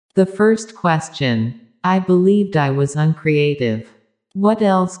The first question. I believed I was uncreative. What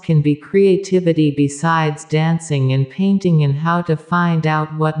else can be creativity besides dancing and painting, and how to find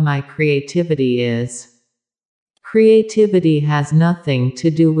out what my creativity is? Creativity has nothing to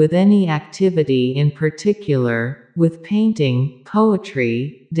do with any activity in particular, with painting,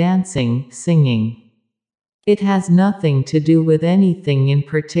 poetry, dancing, singing. It has nothing to do with anything in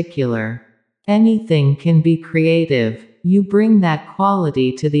particular. Anything can be creative, you bring that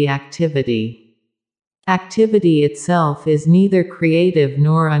quality to the activity. Activity itself is neither creative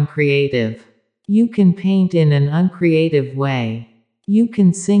nor uncreative. You can paint in an uncreative way. You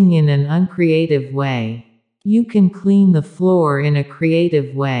can sing in an uncreative way. You can clean the floor in a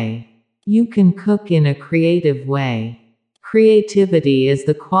creative way. You can cook in a creative way. Creativity is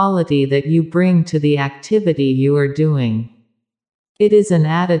the quality that you bring to the activity you are doing. It is an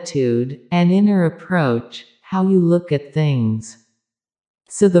attitude, an inner approach, how you look at things.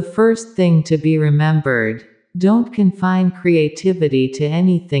 So the first thing to be remembered, don't confine creativity to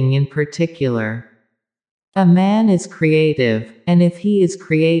anything in particular. A man is creative, and if he is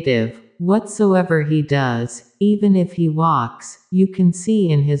creative, whatsoever he does, even if he walks, you can see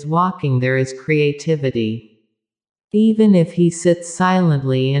in his walking there is creativity. Even if he sits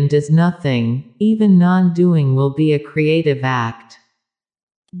silently and does nothing, even non-doing will be a creative act.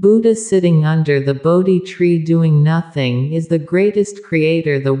 Buddha sitting under the Bodhi tree doing nothing is the greatest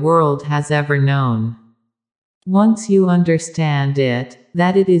creator the world has ever known. Once you understand it,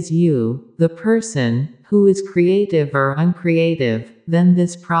 that it is you, the person, who is creative or uncreative, then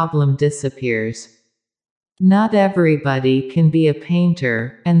this problem disappears. Not everybody can be a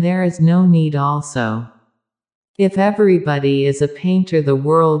painter, and there is no need also. If everybody is a painter, the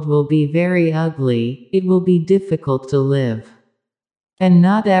world will be very ugly, it will be difficult to live. And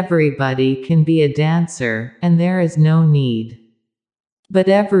not everybody can be a dancer, and there is no need. But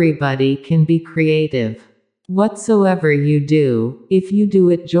everybody can be creative. Whatsoever you do, if you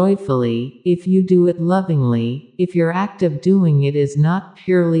do it joyfully, if you do it lovingly, if your act of doing it is not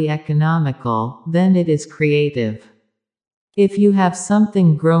purely economical, then it is creative. If you have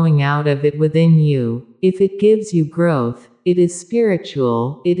something growing out of it within you, if it gives you growth, it is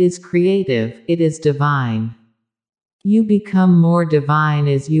spiritual, it is creative, it is divine. You become more divine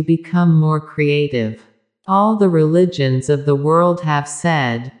as you become more creative. All the religions of the world have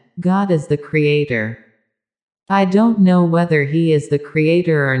said, God is the creator. I don't know whether he is the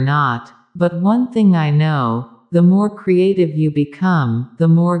creator or not, but one thing I know, the more creative you become, the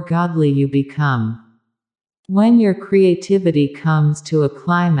more godly you become. When your creativity comes to a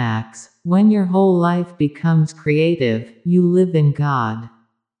climax, when your whole life becomes creative, you live in God.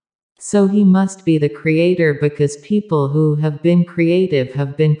 So he must be the creator because people who have been creative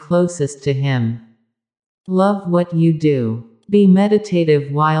have been closest to him. Love what you do. Be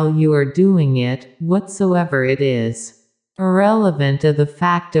meditative while you are doing it, whatsoever it is. Irrelevant of the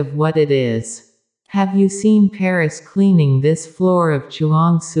fact of what it is. Have you seen Paris cleaning this floor of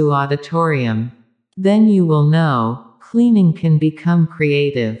Chuangsu Auditorium? Then you will know, cleaning can become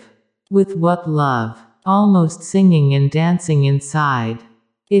creative. With what love? Almost singing and dancing inside.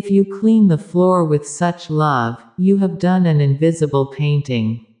 If you clean the floor with such love, you have done an invisible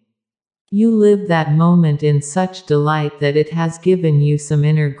painting. You live that moment in such delight that it has given you some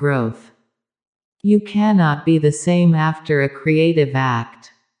inner growth. You cannot be the same after a creative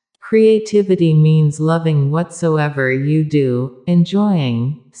act. Creativity means loving whatsoever you do,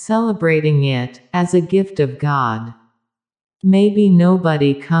 enjoying, celebrating it, as a gift of God. Maybe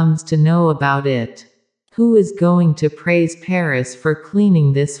nobody comes to know about it. Who is going to praise Paris for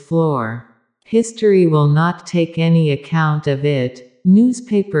cleaning this floor? History will not take any account of it.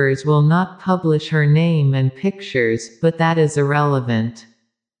 Newspapers will not publish her name and pictures, but that is irrelevant.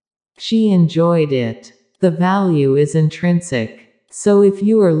 She enjoyed it. The value is intrinsic. So if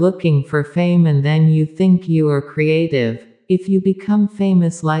you are looking for fame and then you think you are creative, if you become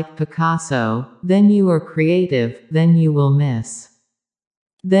famous like Picasso, then you are creative, then you will miss.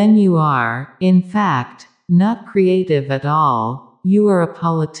 Then you are, in fact, not creative at all, you are a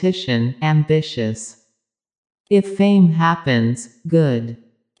politician, ambitious. If fame happens, good.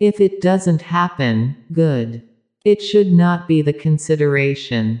 If it doesn't happen, good. It should not be the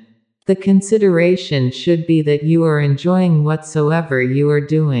consideration. The consideration should be that you are enjoying whatsoever you are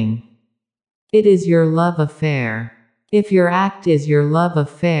doing. It is your love affair. If your act is your love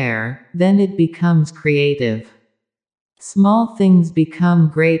affair, then it becomes creative. Small things become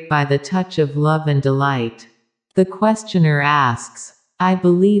great by the touch of love and delight. The questioner asks, I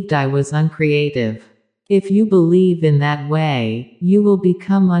believed I was uncreative. If you believe in that way, you will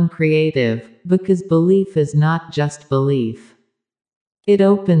become uncreative, because belief is not just belief. It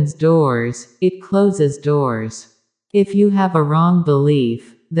opens doors, it closes doors. If you have a wrong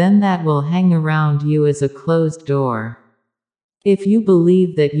belief, then that will hang around you as a closed door. If you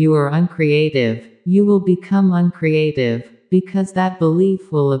believe that you are uncreative, you will become uncreative, because that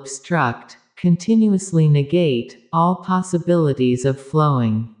belief will obstruct, continuously negate, all possibilities of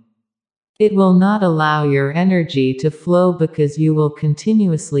flowing. It will not allow your energy to flow because you will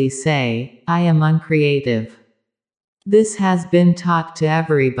continuously say, I am uncreative. This has been taught to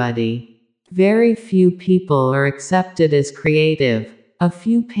everybody. Very few people are accepted as creative. A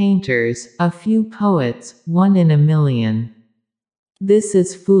few painters, a few poets, 1 in a million. This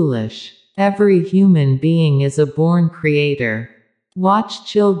is foolish. Every human being is a born creator. Watch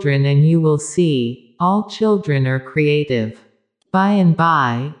children and you will see, all children are creative. By and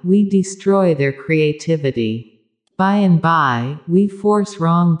by, we destroy their creativity. By and by, we force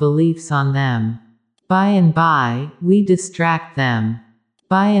wrong beliefs on them. By and by, we distract them.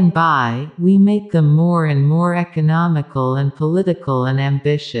 By and by, we make them more and more economical and political and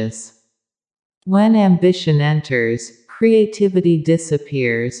ambitious. When ambition enters, creativity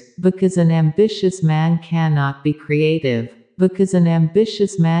disappears, because an ambitious man cannot be creative, because an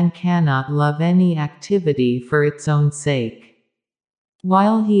ambitious man cannot love any activity for its own sake.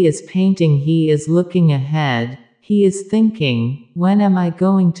 While he is painting, he is looking ahead, he is thinking, when am I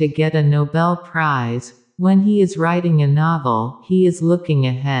going to get a Nobel Prize? When he is writing a novel, he is looking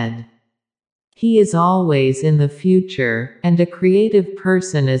ahead. He is always in the future, and a creative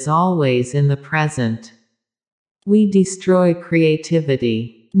person is always in the present. We destroy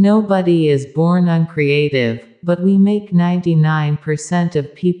creativity. Nobody is born uncreative, but we make 99%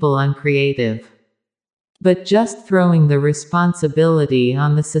 of people uncreative. But just throwing the responsibility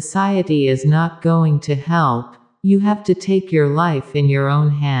on the society is not going to help. You have to take your life in your own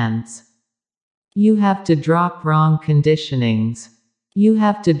hands. You have to drop wrong conditionings. You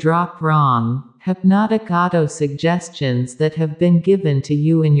have to drop wrong, hypnotic auto-suggestions that have been given to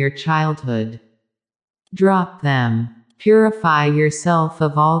you in your childhood. Drop them. Purify yourself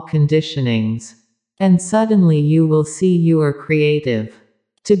of all conditionings. And suddenly you will see you are creative.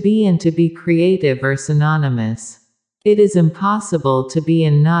 To be and to be creative are synonymous. It is impossible to be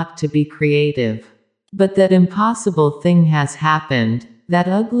and not to be creative. But that impossible thing has happened, that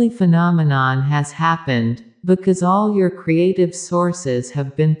ugly phenomenon has happened, because all your creative sources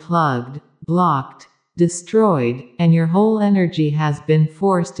have been plugged, blocked, destroyed, and your whole energy has been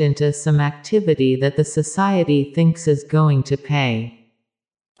forced into some activity that the society thinks is going to pay.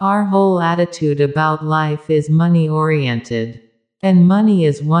 Our whole attitude about life is money-oriented. And money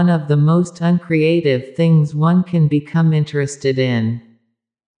is one of the most uncreative things one can become interested in.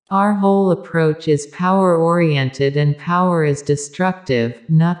 Our whole approach is power-oriented, and power is destructive,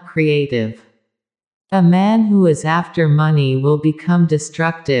 not creative. A man who is after money will become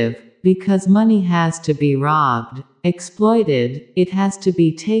destructive, because money has to be robbed, exploited, it has to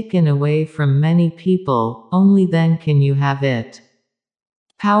be taken away from many people, only then can you have it.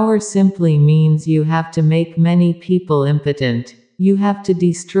 Power simply means you have to make many people impotent. You have to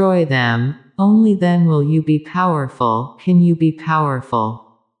destroy them, only then will you be powerful. Can you be powerful?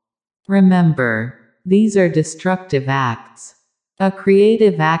 Remember, these are destructive acts. A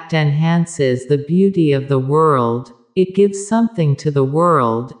creative act enhances the beauty of the world, it gives something to the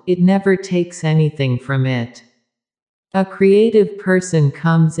world, it never takes anything from it. A creative person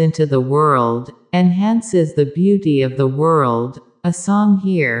comes into the world, enhances the beauty of the world, a song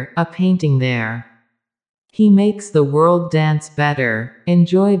here, a painting there. He makes the world dance better,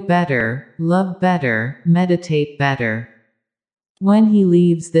 enjoy better, love better, meditate better. When he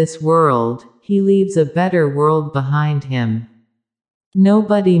leaves this world, he leaves a better world behind him.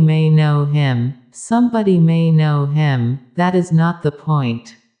 Nobody may know him, somebody may know him, that is not the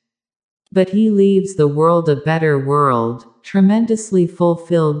point. But he leaves the world a better world, tremendously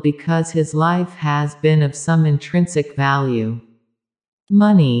fulfilled because his life has been of some intrinsic value.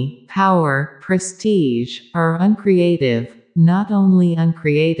 Money, power, prestige, are uncreative, not only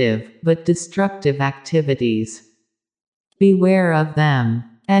uncreative, but destructive activities. Beware of them.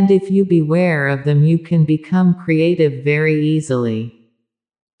 And if you beware of them, you can become creative very easily.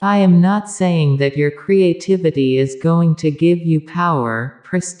 I am not saying that your creativity is going to give you power,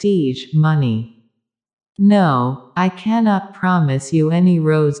 prestige, money. No, I cannot promise you any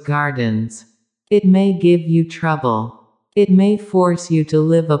rose gardens. It may give you trouble. It may force you to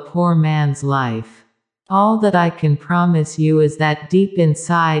live a poor man's life. All that I can promise you is that deep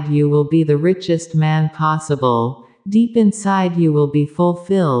inside you will be the richest man possible, deep inside you will be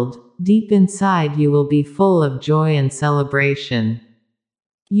fulfilled, deep inside you will be full of joy and celebration.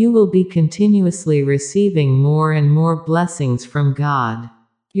 You will be continuously receiving more and more blessings from God.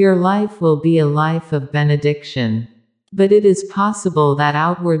 Your life will be a life of benediction. But it is possible that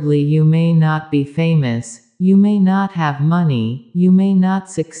outwardly you may not be famous, you may not have money, you may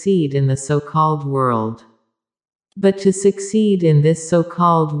not succeed in the so-called world. But to succeed in this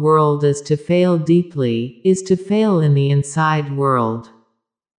so-called world is to fail deeply, is to fail in the inside world.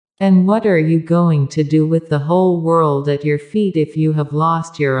 And what are you going to do with the whole world at your feet if you have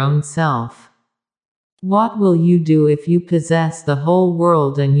lost your own self? What will you do if you possess the whole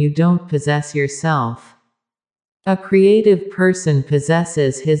world and you don't possess yourself? A creative person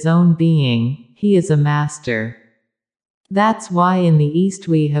possesses his own being, he is a master. That's why in the East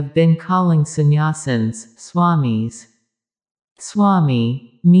we have been calling sannyasins, swamis.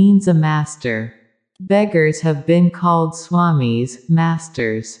 Swami means a master. Beggars have been called swamis,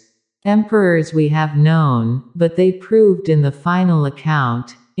 masters. Emperors we have known, but they proved in the final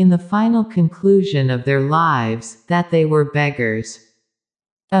account, in the final conclusion of their lives, that they were beggars.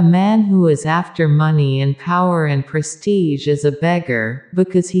 A man who is after money and power and prestige is a beggar,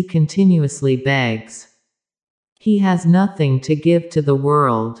 because he continuously begs. He has nothing to give to the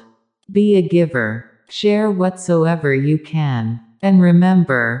world. Be a giver. Share whatsoever you can. And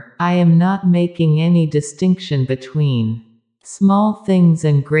remember, I am not making any distinction between small things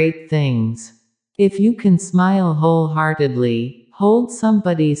and great things. If you can smile wholeheartedly, hold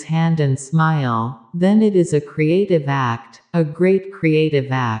somebody's hand and smile, then it is a creative act, a great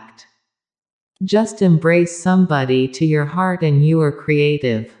creative act. Just embrace somebody to your heart and you are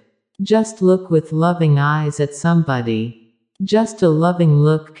creative. Just look with loving eyes at somebody. Just a loving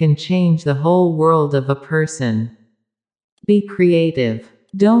look can change the whole world of a person. Be creative.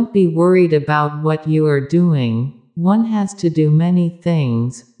 Don't be worried about what you are doing. One has to do many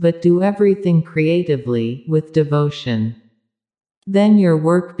things, but do everything creatively, with devotion. Then your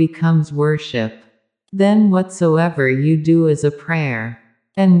work becomes worship. Then whatsoever you do is a prayer.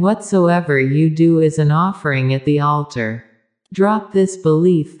 And whatsoever you do is an offering at the altar. Drop this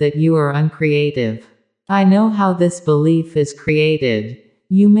belief that you are uncreative. I know how this belief is created.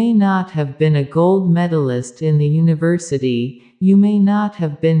 You may not have been a gold medalist in the university, you may not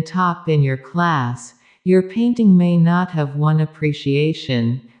have been top in your class, your painting may not have won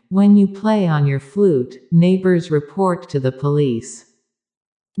appreciation. When you play on your flute, neighbors report to the police.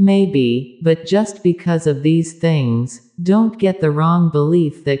 Maybe, but just because of these things, don't get the wrong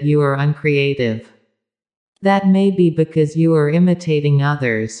belief that you are uncreative. That may be because you are imitating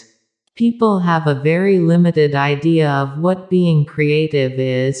others. People have a very limited idea of what being creative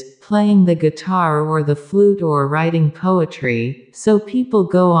is, playing the guitar or the flute or writing poetry, so people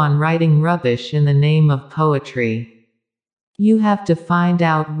go on writing rubbish in the name of poetry. You have to find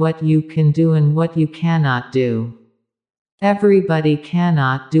out what you can do and what you cannot do. Everybody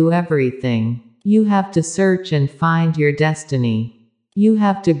cannot do everything. You have to search and find your destiny. You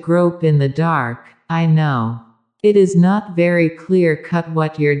have to grope in the dark, I know. It is not very clear-cut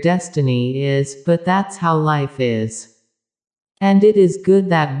what your destiny is, but that's how life is. And it is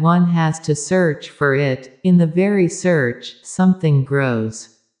good that one has to search for it. In the very search, something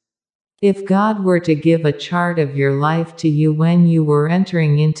grows. If God were to give a chart of your life to you when you were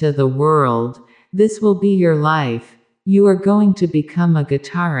entering into the world, this will be your life. You are going to become a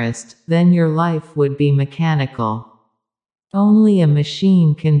guitarist, then your life would be mechanical. Only a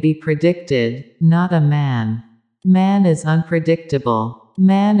machine can be predicted, not a man. Man is unpredictable.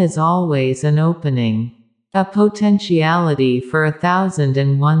 Man is always an opening. A potentiality for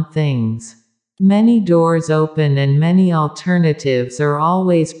 1,001 things. Many doors open and many alternatives are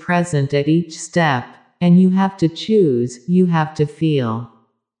always present at each step, and you have to choose, you have to feel.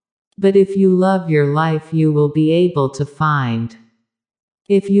 But if you love your life, you will be able to find.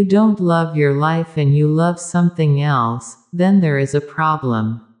 If you don't love your life and you love something else, then there is a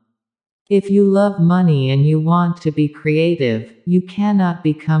problem. If you love money and you want to be creative, you cannot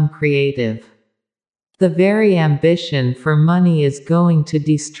become creative. The very ambition for money is going to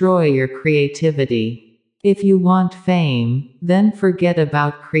destroy your creativity. If you want fame, then forget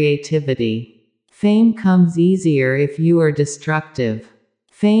about creativity. Fame comes easier if you are destructive.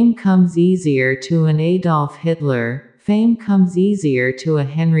 Fame comes easier to an Adolf Hitler. Fame comes easier to a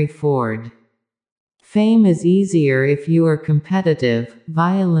Henry Ford. Fame is easier if you are competitive,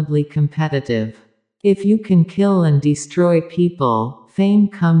 violently competitive. If you can kill and destroy people, fame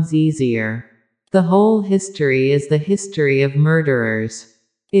comes easier. The whole history is the history of murderers.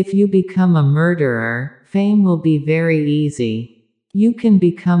 If you become a murderer, fame will be very easy. You can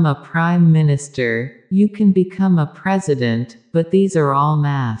become a prime minister, you can become a president, but these are all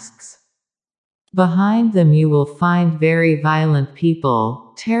masks. Behind them you will find very violent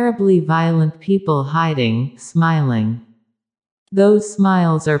people, terribly violent people hiding, smiling. Those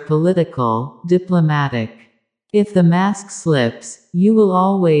smiles are political, diplomatic. If the mask slips, you will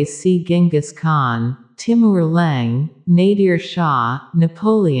always see Genghis Khan, Timur Lenk, Nadir Shah,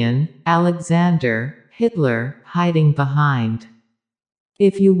 Napoleon, Alexander, Hitler, hiding behind.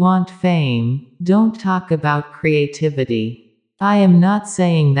 If you want fame, don't talk about creativity. I am not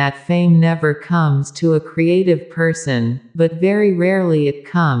saying that fame never comes to a creative person, but very rarely it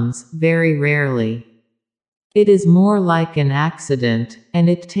comes, very rarely. It is more like an accident, and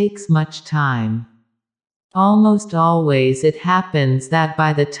it takes much time. Almost always it happens that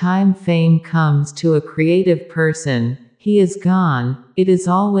by the time fame comes to a creative person, he is gone. It is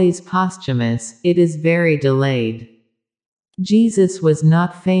always posthumous, it is very delayed. Jesus was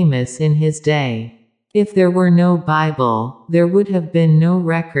not famous in his day. If there were no Bible, there would have been no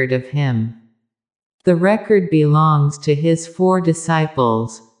record of him. The record belongs to his 4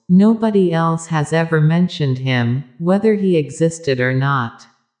 disciples. Nobody else has ever mentioned him, whether he existed or not.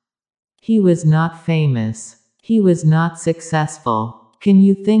 He was not famous. He was not successful. Can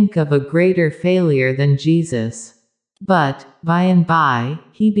you think of a greater failure than Jesus? But, by and by,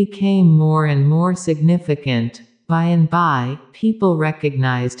 he became more and more significant. By and by, people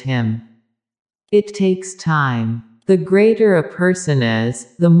recognized him. It takes time. The greater a person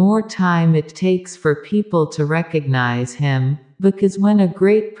is, the more time it takes for people to recognize him, because when a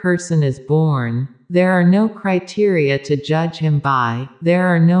great person is born, there are no criteria to judge him by, there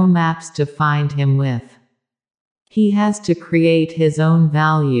are no maps to find him with. He has to create his own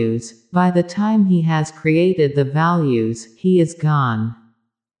values. By the time he has created the values, he is gone.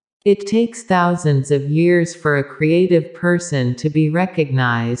 It takes thousands of years for a creative person to be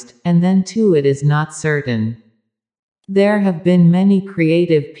recognized, and then too it is not certain. There have been many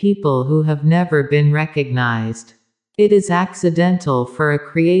creative people who have never been recognized. It is accidental for a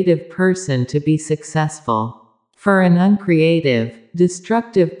creative person to be successful. For an uncreative,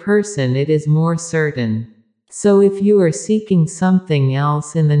 destructive person it is more certain. So if you are seeking something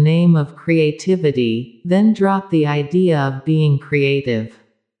else in the name of creativity, then drop the idea of being creative.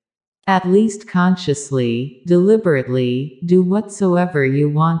 At least consciously, deliberately, do whatsoever you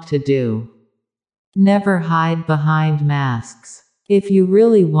want to do. Never hide behind masks. If you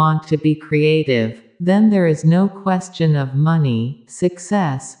really want to be creative, then there is no question of money,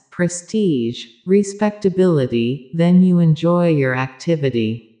 success, prestige, respectability, then you enjoy your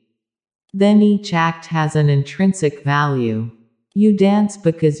activity. Then each act has an intrinsic value. You dance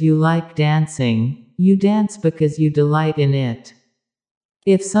because you like dancing, you dance because you delight in it.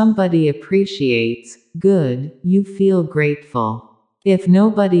 If somebody appreciates, good, you feel grateful. If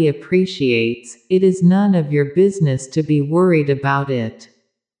nobody appreciates, it is none of your business to be worried about it.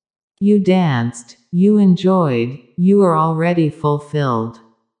 You danced, you enjoyed, you are already fulfilled.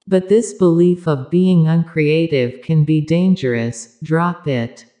 But this belief of being uncreative can be dangerous, drop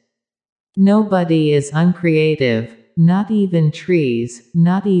it. Nobody is uncreative, not even trees,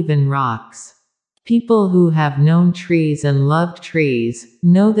 not even rocks. People who have known trees and loved trees,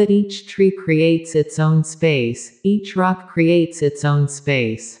 know that each tree creates its own space, each rock creates its own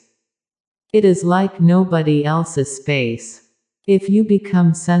space. It is like nobody else's space. If you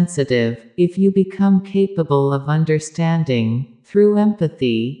become sensitive, if you become capable of understanding, through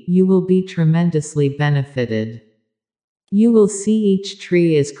empathy, you will be tremendously benefited. You will see each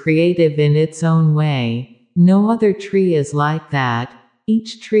tree is creative in its own way. No other tree is like that.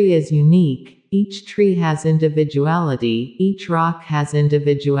 Each tree is unique. Each tree has individuality, each rock has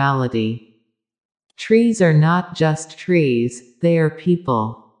individuality. Trees are not just trees, they are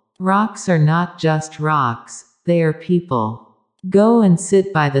people. Rocks are not just rocks, they are people. Go and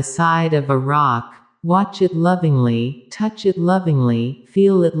sit by the side of a rock, watch it lovingly, touch it lovingly,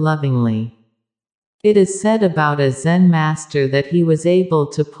 feel it lovingly. It is said about a Zen master that he was able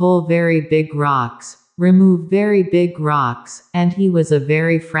to pull very big rocks, remove very big rocks, and he was a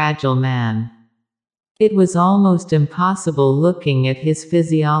very fragile man. It was almost impossible looking at his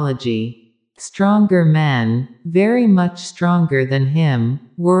physiology. Stronger men, very much stronger than him,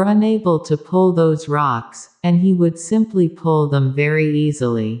 were unable to pull those rocks, and he would simply pull them very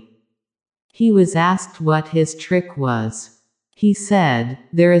easily. He was asked what his trick was. He said,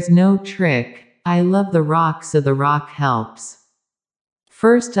 "There is no trick, I love the rock so the rock helps.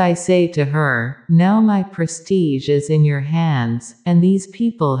 First I say to her, now my prestige is in your hands, and these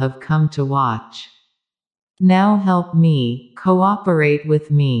people have come to watch. Now help me, cooperate with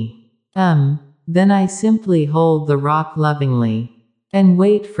me. Then I simply hold the rock lovingly. And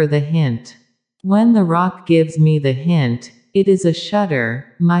wait for the hint. When the rock gives me the hint, it is a shudder,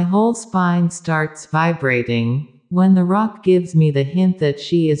 my whole spine starts vibrating, when the rock gives me the hint that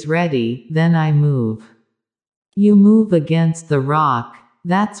she is ready, then I move. You move against the rock,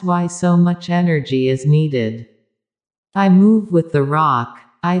 that's why so much energy is needed. I move with the rock,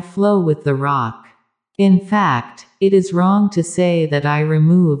 I flow with the rock. In fact, it is wrong to say that I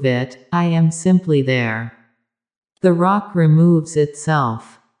remove it, I am simply there. The rock removes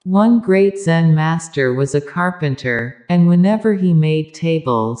itself. One great Zen master was a carpenter, and whenever he made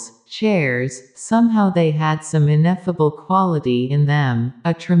tables, chairs, somehow they had some ineffable quality in them,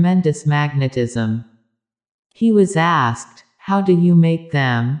 a tremendous magnetism. He was asked, "How do you make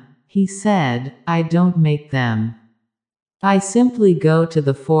them?" He said, "I don't make them. I simply go to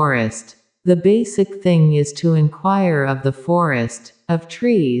the forest. The basic thing is to inquire of the forest, of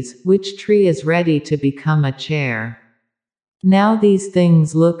trees, which tree is ready to become a chair." Now these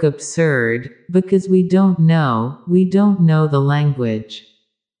things look absurd, because we don't know the language.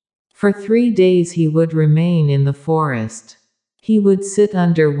 For 3 days he would remain in the forest. He would sit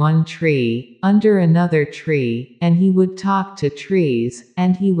under one tree, under another tree, and he would talk to trees,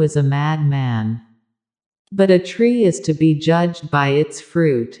 and he was a madman. But a tree is to be judged by its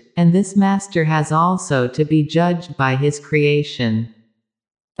fruit, and this master has also to be judged by his creation.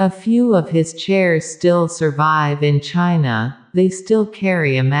 A few of his chairs still survive in China, they still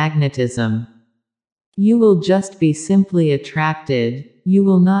carry a magnetism. You will just be simply attracted, you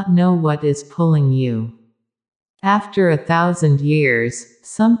will not know what is pulling you. After 1,000 years,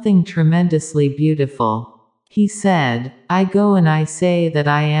 something tremendously beautiful. He said, "I go and I say that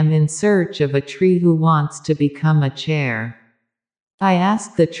I am in search of a tree who wants to become a chair. I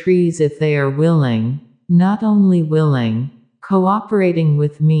ask the trees if they are willing, not only willing, cooperating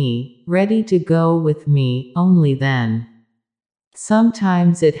with me, ready to go with me, only then.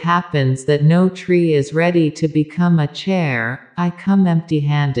 Sometimes it happens that no tree is ready to become a chair, I come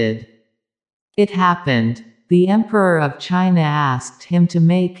empty-handed." It happened. The Emperor of China asked him to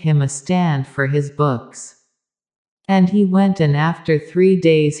make him a stand for his books. And he went, and after 3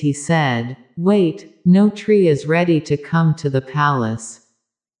 days he said, "Wait, no tree is ready to come to the palace."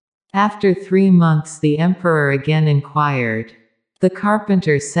 After 3 months the emperor again inquired. The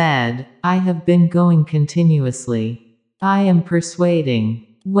carpenter said, "I have been going continuously. I am persuading.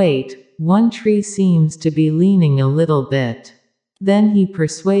 Wait, one tree seems to be leaning a little bit." Then he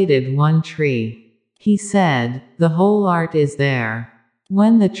persuaded one tree. He said, "The whole art is there.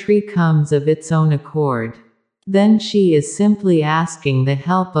 When the tree comes of its own accord, then she is simply asking the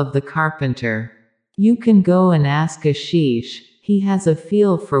help of the carpenter. You can go and ask Ashish, he has a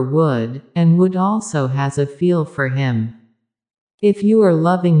feel for wood, and wood also has a feel for him. If you are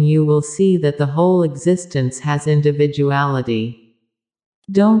loving, you will see that the whole existence has individuality.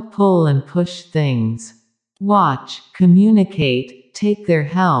 Don't pull and push things. Watch, communicate, take their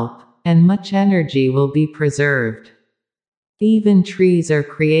help, and much energy will be preserved. Even trees are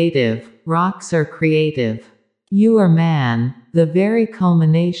creative, rocks are creative. You are man, the very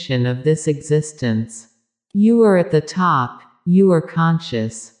culmination of this existence. You are at the top, you are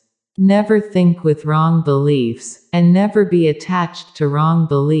conscious. Never think with wrong beliefs, and never be attached to wrong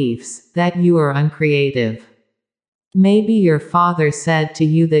beliefs, that you are uncreative. Maybe your father said to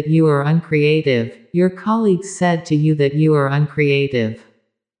you that you are uncreative, your colleagues said to you that you are uncreative.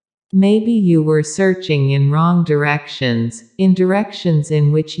 Maybe you were searching in wrong directions, in directions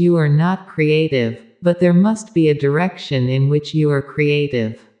in which you are not creative, but there must be a direction in which you are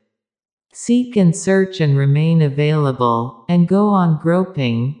creative. Seek and search and remain available, and go on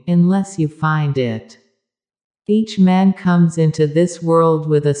groping, unless you find it. Each man comes into this world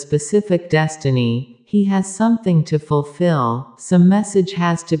with a specific destiny, he has something to fulfill, some message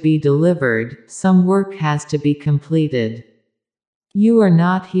has to be delivered, some work has to be completed. You are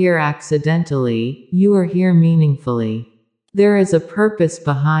not here accidentally, you are here meaningfully. There is a purpose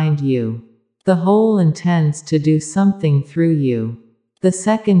behind you. The whole intends to do something through you. The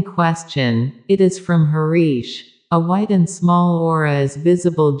second question, it is from Harish. A white and small aura is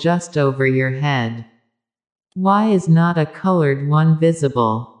visible just over your head. Why is not a colored one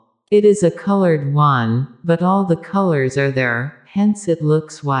visible? It is a colored one, but all the colors are there, hence it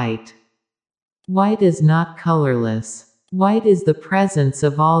looks white. White is not colorless. White is the presence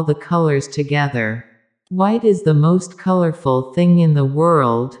of all the colors together. White is the most colorful thing in the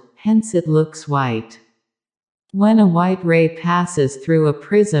world, hence it looks white. When a white ray passes through a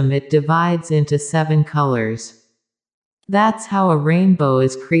prism, it divides into 7 colors. That's how a rainbow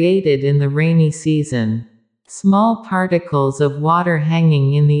is created in the rainy season. Small particles of water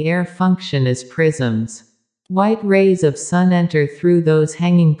hanging in the air function as prisms. White rays of sun enter through those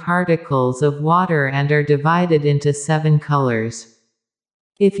hanging particles of water and are divided into 7 colors.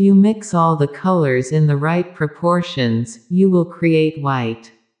 If you mix all the colors in the right proportions, you will create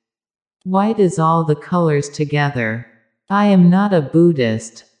white. White is all the colors together. I am not a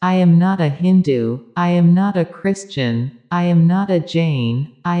Buddhist, I am not a Hindu, I am not a Christian, I am not a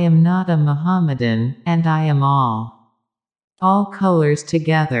Jain, I am not a Mohammedan, and I am all. All colors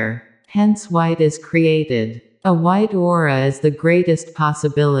together. Hence white is created. A white aura is the greatest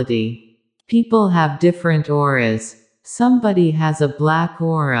possibility. People have different auras. Somebody has a black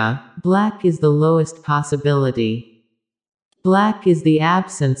aura, black is the lowest possibility. Black is the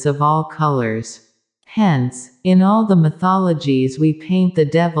absence of all colors. Hence, in all the mythologies we paint the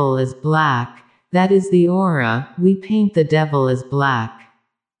devil as black, that is the aura, we paint the devil as black.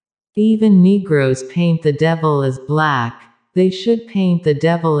 Even Negroes paint the devil as black, they should paint the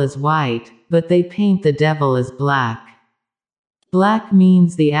devil as white, but they paint the devil as black. Black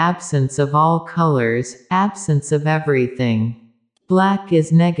means the absence of all colors, absence of everything. Black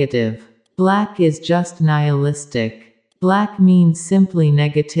is negative. Black is just nihilistic. Black means simply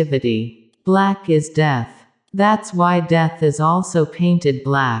negativity. Black is death. That's why death is also painted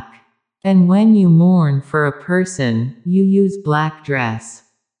black. And when you mourn for a person, you use black dress.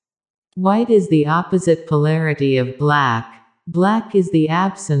 White is the opposite polarity of black. Black is the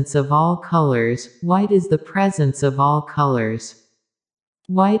absence of all colors, white is the presence of all colors.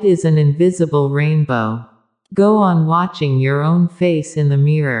 White is an invisible rainbow. Go on watching your own face in the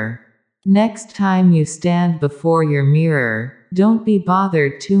mirror. Next time you stand before your mirror, don't be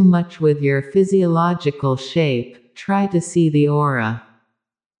bothered too much with your physiological shape, try to see the aura.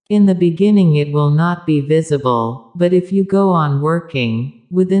 In the beginning it will not be visible, but if you go on working,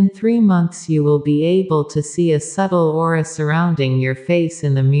 within 3 months you will be able to see a subtle aura surrounding your face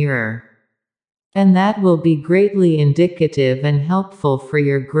in the mirror. And that will be greatly indicative and helpful for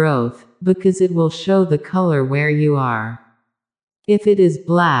your growth, because it will show the color where you are. If it is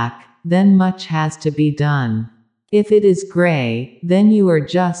black, then much has to be done. If it is gray, then you are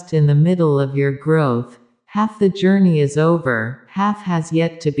just in the middle of your growth. Half the journey is over, half has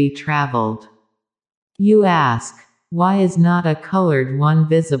yet to be traveled. You ask, why is not a colored one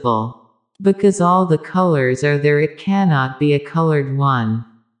visible? Because all the colors are there, it cannot be a colored one.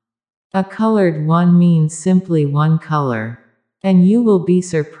 A colored one means simply one color. And you will be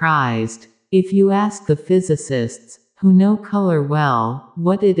surprised, if you ask the physicists, who know color well,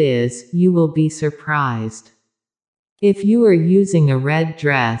 what it is, you will be surprised. If you are using a red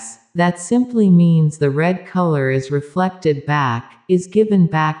dress, that simply means the red color is reflected back, is given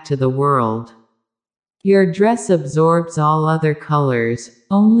back to the world. Your dress absorbs all other colors,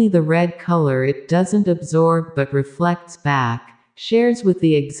 only the red color it doesn't absorb but reflects back, shares with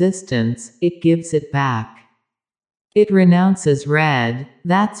the existence, it gives it back. It renounces red,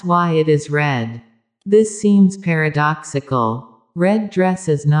 that's why it is red. This seems paradoxical. Red dress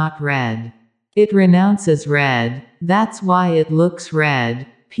is not red. It renounces red, that's why it looks red.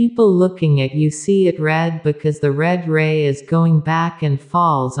 People looking at you see it red because the red ray is going back and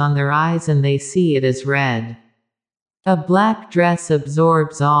falls on their eyes and they see it as red. A black dress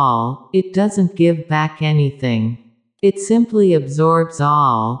absorbs all, it doesn't give back anything. It simply absorbs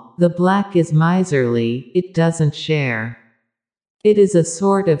all, the black is miserly, it doesn't share. It is a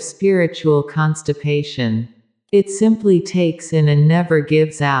sort of spiritual constipation. It simply takes in and never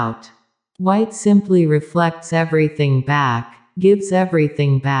gives out. White simply reflects everything back, gives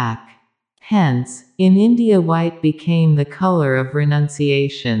everything back. Hence, in India white became the color of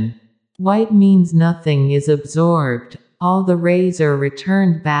renunciation. White means nothing is absorbed, all the rays are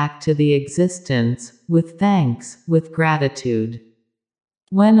returned back to the existence, with thanks, with gratitude.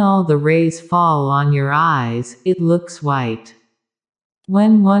 When all the rays fall on your eyes, it looks white.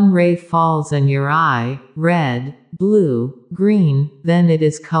 When one ray falls on your eye, red, blue, green, then it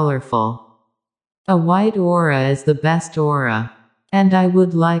is colorful. A white aura is the best aura. And I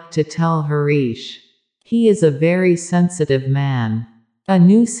would like to tell Harish. He is a very sensitive man. A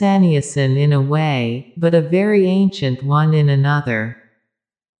new sannyasin in a way, but a very ancient one in another.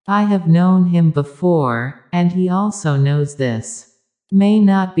 I have known him before, and he also knows this. May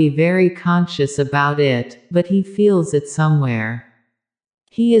not be very conscious about it, but he feels it somewhere.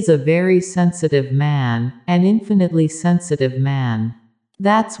 He is a very sensitive man, an infinitely sensitive man.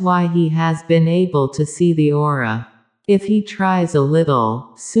 That's why he has been able to see the aura. If he tries a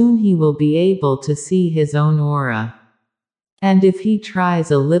little, soon he will be able to see his own aura. And if he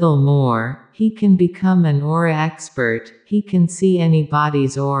tries a little more, he can become an aura expert, he can see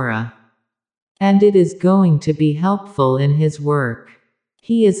anybody's aura. And it is going to be helpful in his work.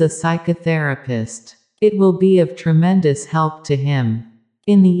 He is a psychotherapist. It will be of tremendous help to him.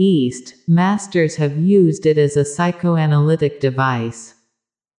 In the East, masters have used it as a psychoanalytic device.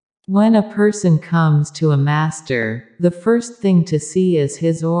 When a person comes to a master, the first thing to see is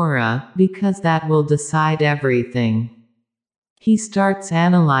his aura, because that will decide everything. He starts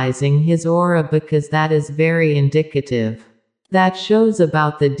analyzing his aura because that is very indicative. That shows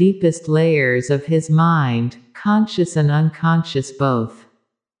about the deepest layers of his mind, conscious and unconscious both.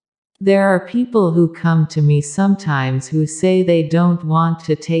 There are people who come to me sometimes who say they don't want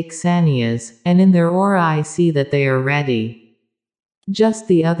to take sannyas, and in their aura I see that they are ready. Just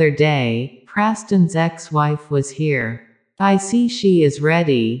the other day, Praston's ex-wife was here. I see she is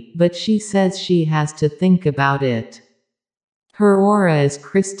ready, but she says she has to think about it. Her aura is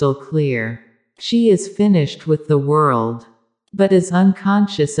crystal clear. She is finished with the world, but is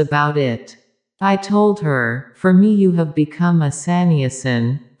unconscious about it. I told her, for me you have become a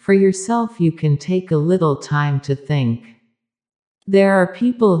sannyasin, for yourself you can take a little time to think. There are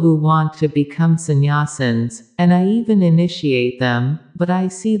people who want to become sannyasins, and I even initiate them, but I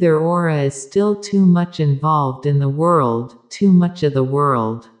see their aura is still too much involved in the world, too much of the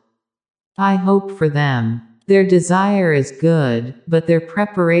world. I hope for them. Their desire is good, but their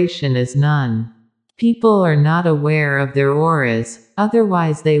preparation is none. People are not aware of their auras,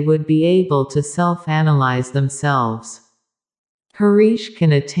 otherwise they would be able to self-analyze themselves. Harish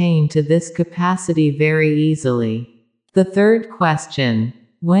can attain to this capacity very easily. The third question.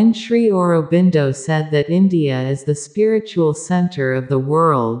 When Sri Aurobindo said that India is the spiritual center of the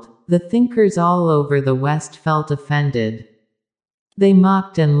world, the thinkers all over the West felt offended. They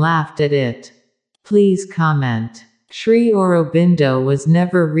mocked and laughed at it. Please comment. Sri Aurobindo was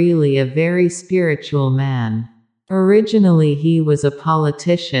never really a very spiritual man. Originally he was a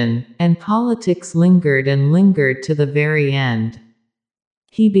politician, and politics lingered and lingered to the very end.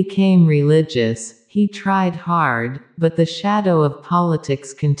 He became religious, he tried hard, but the shadow of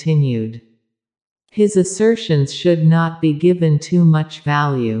politics continued. His assertions should not be given too much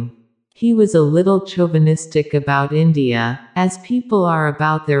value. He was a little chauvinistic about India, as people are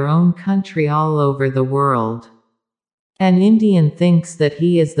about their own country all over the world. An Indian thinks that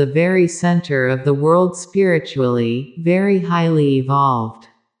he is the very center of the world spiritually, very highly evolved.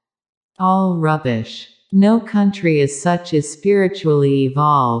 All rubbish. No country as such is spiritually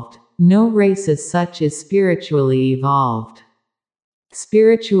evolved, no race as such is spiritually evolved.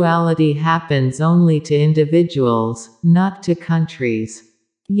 Spirituality happens only to individuals, not to countries.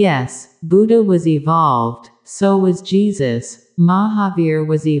 Yes, Buddha was evolved, so was Jesus, Mahavir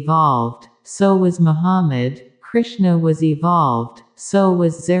was evolved, so was Muhammad, Krishna was evolved, so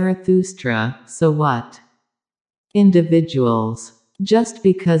was Zarathustra, so what? Individuals. Just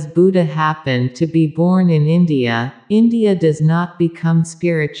because Buddha happened to be born in India, India does not become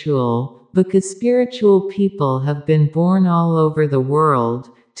spiritual, because spiritual people have been born all over the world,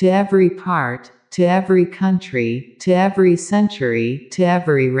 to every part, to every country, to every century, to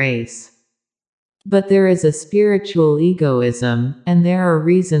every race. But there is a spiritual egoism, and there are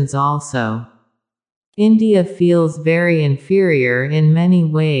reasons also. India feels very inferior in many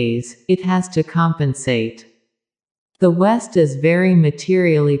ways, it has to compensate. The West is very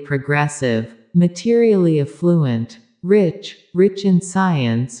materially progressive, materially affluent, rich, rich in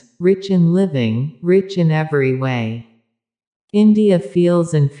science, rich in living, rich in every way. India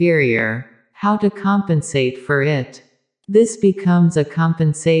feels inferior. How to compensate for it? This becomes a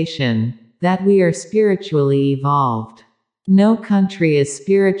compensation, that we are spiritually evolved. No country is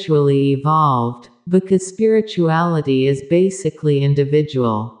spiritually evolved, because spirituality is basically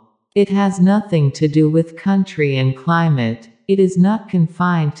individual. It has nothing to do with country and climate, it is not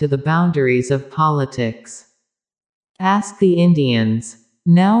confined to the boundaries of politics. Ask the Indians.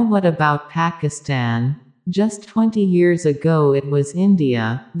 Now what about Pakistan? Just 20 years ago it was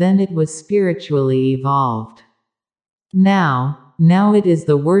India, then it was spiritually evolved. Now it is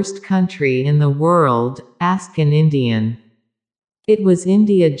the worst country in the world, ask an Indian. It was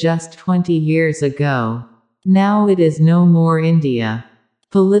India just 20 years ago. Now it is no more India.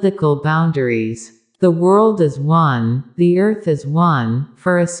 Political boundaries. The world is one, the earth is one,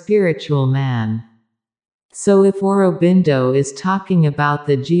 for a spiritual man. So if Aurobindo is talking about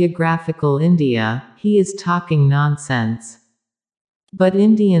the geographical India, he is talking nonsense. But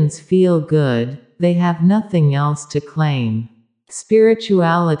Indians feel good, they have nothing else to claim.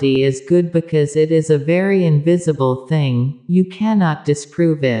 Spirituality is good because it is a very invisible thing, you cannot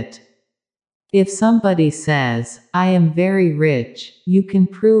disprove it. If somebody says, I am very rich, you can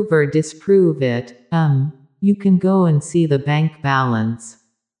prove or disprove it, you can go and see the bank balance.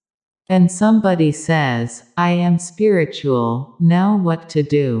 And somebody says, I am spiritual, now what to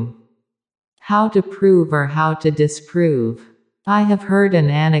do? How to prove or how to disprove? I have heard an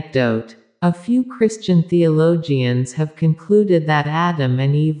anecdote. A few Christian theologians have concluded that Adam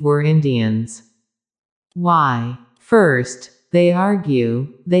and Eve were Indians. Why? First, they argue,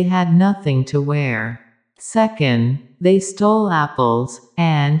 they had nothing to wear. Second, they stole apples,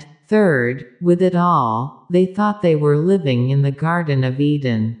 and, third, with it all, they thought they were living in the Garden of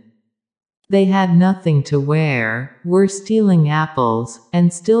Eden. They had nothing to wear, were stealing apples,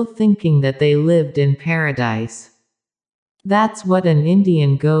 and still thinking that they lived in paradise. That's what an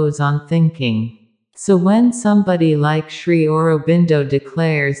Indian goes on thinking. So when somebody like Sri Aurobindo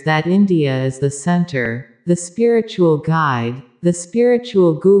declares that India is the center, the spiritual guide, the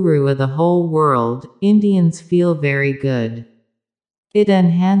spiritual guru of the whole world, Indians feel very good. It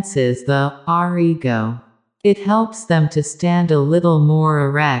enhances our ego. It helps them to stand a little more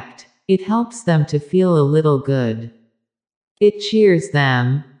erect. It helps them to feel a little good. It cheers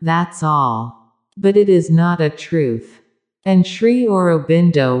them, that's all. But it is not a truth. And Sri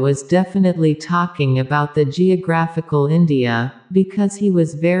Aurobindo was definitely talking about the geographical India, because he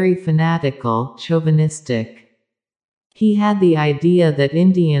was very fanatical, chauvinistic. He had the idea that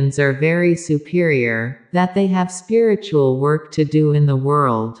Indians are very superior, that they have spiritual work to do in the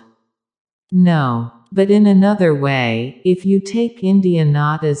world. No. But in another way, if you take India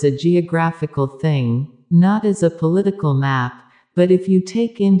not as a geographical thing, not as a political map, but if you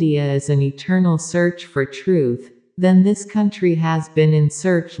take India as an eternal search for truth, then this country has been in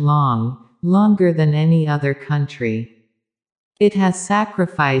search longer than any other country. It has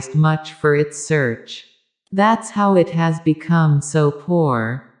sacrificed much for its search. That's how it has become so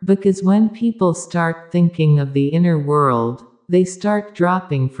poor, because when people start thinking of the inner world, they start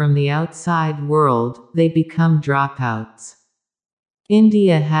dropping from the outside world, they become dropouts.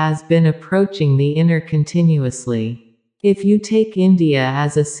 India has been approaching the inner continuously. If you take India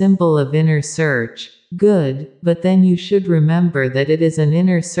as a symbol of inner search, good, but then you should remember that it is an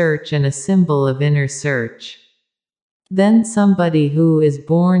inner search and a symbol of inner search. Then somebody who is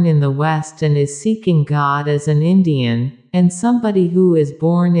born in the West and is seeking God as an Indian, and somebody who is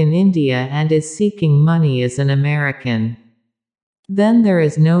born in India and is seeking money as an American. Then there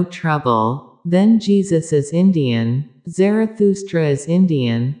is no trouble. Then Jesus is Indian, Zarathustra is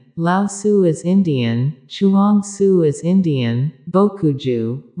Indian, Lao Tzu is Indian, Chuang Tzu is Indian,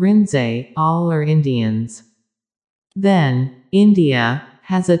 Bokuju, Rinzai, all are Indians. Then, India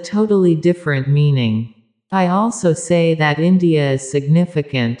has a totally different meaning. I also say that India is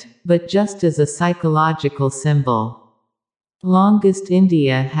significant, but just as a psychological symbol. Longest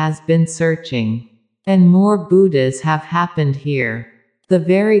India has been searching. And more Buddhas have happened here. The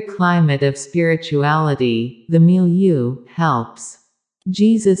very climate of spirituality, the milieu, helps.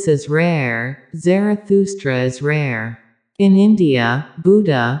 Jesus is rare, Zarathustra is rare. In India,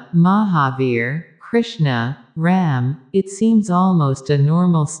 Buddha, Mahavir, Krishna, Ram, it seems almost a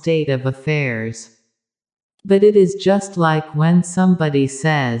normal state of affairs. But it is just like when somebody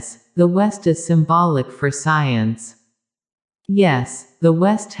says, the West is symbolic for science. Yes, the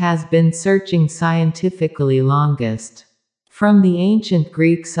West has been searching scientifically longest. From the ancient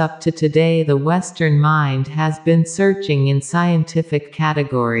Greeks up to today, the Western mind has been searching in scientific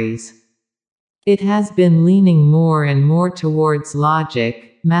categories. It has been leaning more and more towards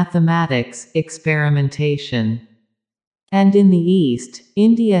logic, mathematics, experimentation. And in the East,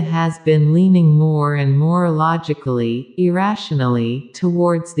 India has been leaning more and more logically, irrationally,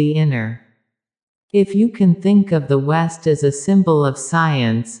 towards the inner. If you can think of the West as a symbol of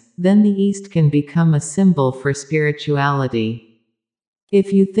science, then the East can become a symbol for spirituality.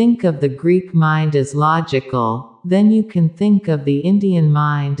 If you think of the Greek mind as logical, then you can think of the Indian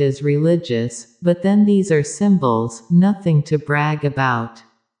mind as religious, but then these are symbols, nothing to brag about.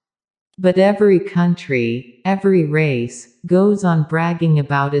 But every country, every race, goes on bragging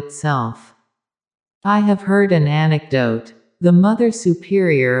about itself. I have heard an anecdote. The Mother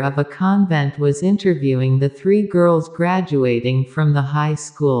Superior of a convent was interviewing the 3 girls graduating from the high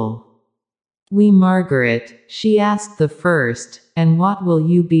school. "We Margaret," she asked the first, "and what will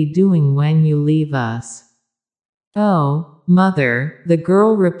you be doing when you leave us?" "Oh, Mother," the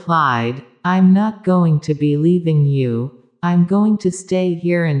girl replied, "I'm not going to be leaving you. I'm going to stay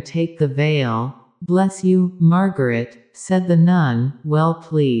here and take the veil." "Bless you, Margaret," said the nun, well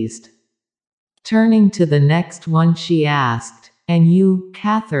pleased. Turning to the next one, she asked, "And you,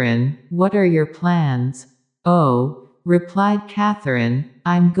 Catherine, what are your plans?" "Oh," replied Catherine,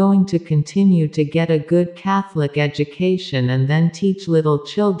 "I'm going to continue to get a good Catholic education and then teach little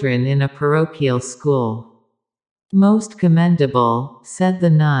children in a parochial school." "Most commendable," said the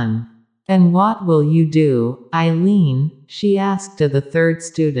nun. "And what will you do, Eileen?" she asked of the third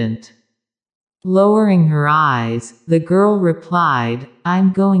student. Lowering her eyes, the girl replied,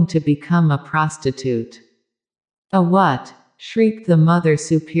 I'm going to become a prostitute. A what? Shrieked the Mother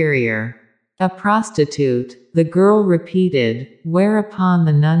Superior. A prostitute, the girl repeated, whereupon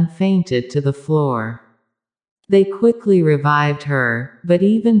the nun fainted to the floor. They quickly revived her, but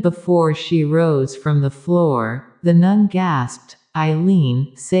even before she rose from the floor, the nun gasped,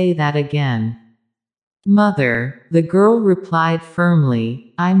 Eileen, say that again. Mother, the girl replied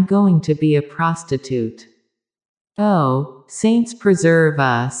firmly, I'm going to be a prostitute. Oh, saints preserve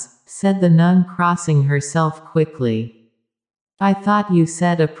us, said the nun, crossing herself quickly. I thought you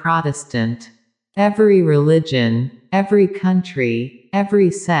said a Protestant. Every religion, every country,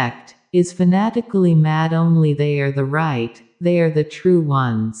 every sect, is fanatically mad, only they are the right, they are the true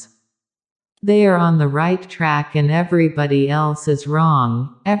ones. They are on the right track and everybody else is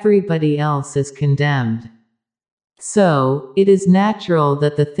wrong, everybody else is condemned. So, it is natural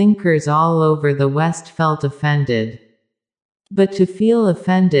that the thinkers all over the West felt offended. But to feel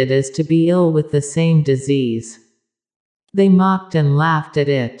offended is to be ill with the same disease. They mocked and laughed at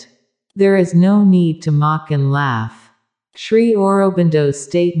it. There is no need to mock and laugh. Sri Aurobindo's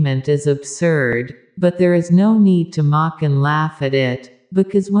statement is absurd, but there is no need to mock and laugh at it,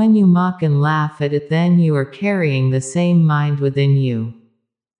 because when you mock and laugh at it, then you are carrying the same mind within you.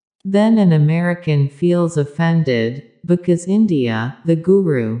 Then an American feels offended, because India, the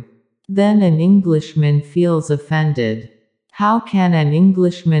guru. Then an Englishman feels offended. How can an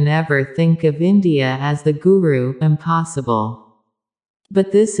Englishman ever think of India as the guru? Impossible.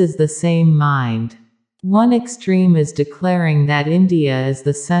 But this is the same mind. One extreme is declaring that India is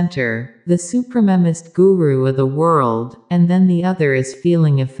the center, the supremacist guru of the world, and then the other is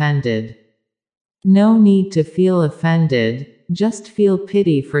feeling offended. No need to feel offended, just feel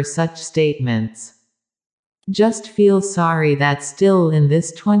pity for such statements. Just feel sorry that still in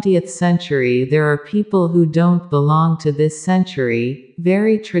this 20th century there are people who don't belong to this century,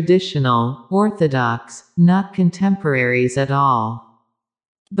 very traditional, orthodox, not contemporaries at all.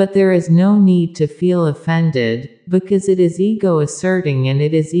 But there is no need to feel offended, because it is ego asserting and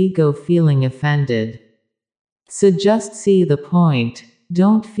it is ego feeling offended. So just see the point,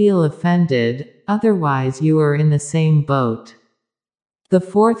 don't feel offended, otherwise you are in the same boat. The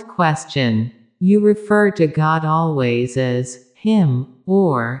fourth question, you refer to God always as him,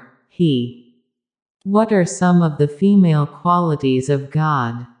 or he. What are some of the female qualities of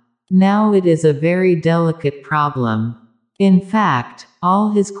God? Now it is a very delicate problem. In fact,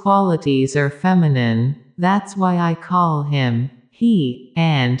 all his qualities are feminine, that's why I call him he,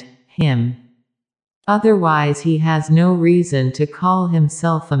 and him. Otherwise he has no reason to call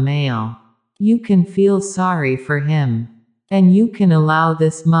himself a male. You can feel sorry for him. And you can allow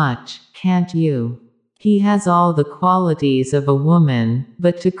this much, can't you? He has all the qualities of a woman,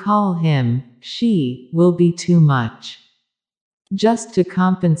 but to call him she will be too much. Just to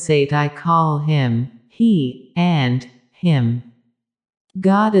compensate I call him he, and him.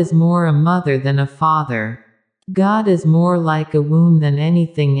 God is more a mother than a father. God is more like a womb than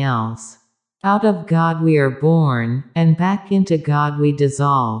anything else. Out of God we are born, and back into God we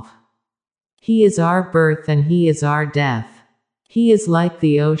dissolve. He is our birth and he is our death. He is like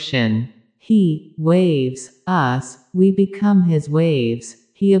the ocean. He waves us, we become his waves.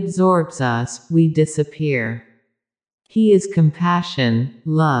 He absorbs us, we disappear. He is compassion,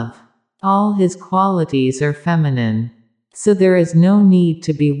 love. All his qualities are feminine. So there is no need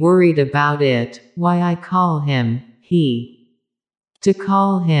to be worried about it, why I call him he. To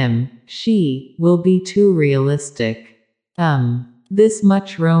call him she will be too realistic. This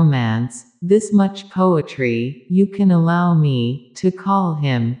much romance, this much poetry, you can allow me to call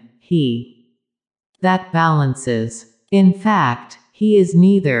him he. That balances. In fact, he is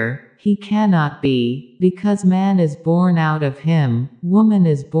neither, he cannot be, because man is born out of him, woman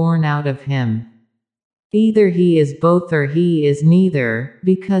is born out of him. Either he is both or he is neither,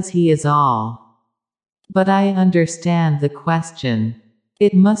 because he is all. But I understand the question.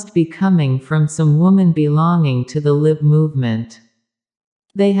 It must be coming from some woman belonging to the Lib movement.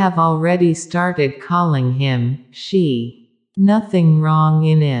 They have already started calling him she. Nothing wrong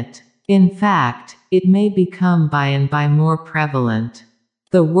in it. In fact, it may become by and by more prevalent.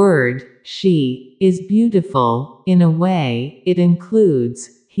 The word she is beautiful, in a way, it includes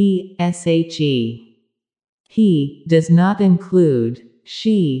he, she. He does not include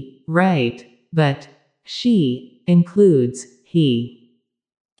she, right, but she includes he.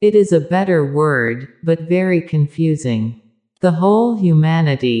 It is a better word, but very confusing. The whole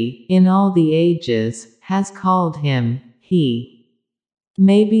humanity, in all the ages, has called him he.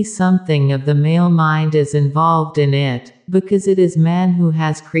 Maybe something of the male mind is involved in it, because it is man who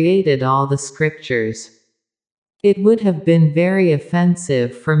has created all the scriptures. It would have been very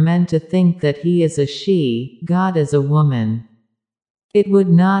offensive for men to think that he is a she, God is a woman. It would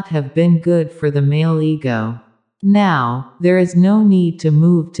not have been good for the male ego. Now, there is no need to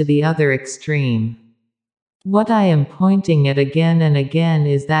move to the other extreme. What I am pointing at again and again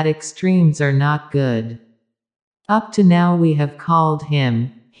is that extremes are not good. Up to now we have called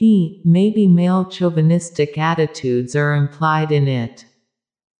him, he, maybe male chauvinistic attitudes are implied in it.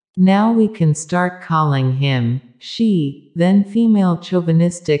 Now we can start calling him, she, then female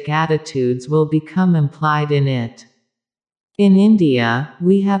chauvinistic attitudes will become implied in it. In India,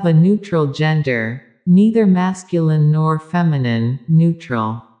 we have a neutral gender, neither masculine nor feminine,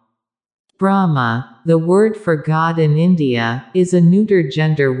 neutral. Brahma, the word for God in India, is a neuter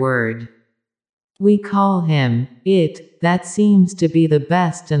gender word. We call him, it, that seems to be the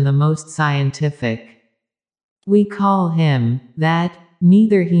best and the most scientific. We call him, that,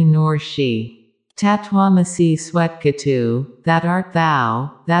 neither he nor she. Tatwamasi Swetkatu, that art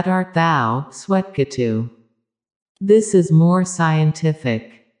thou, Swetkatu. This is more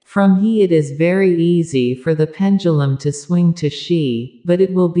scientific. From he it is very easy for the pendulum to swing to she, but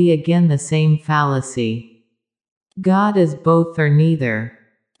it will be again the same fallacy. God is both or neither.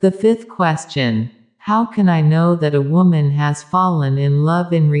 The fifth question: how can I know that a woman has fallen in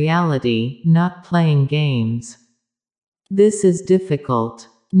love in reality, not playing games? This is difficult.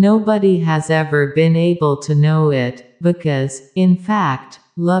 Nobody has ever been able to know it, because, in fact,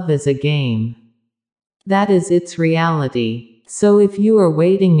 love is a game. That is its reality. So if you are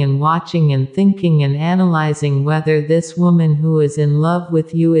waiting and watching and thinking and analyzing whether this woman who is in love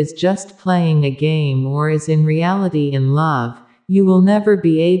with you is just playing a game or is in reality in love, you will never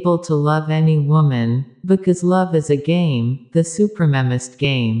be able to love any woman, because love is a game, the supremacist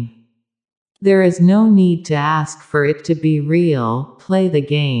game. There is no need to ask for it to be real, play the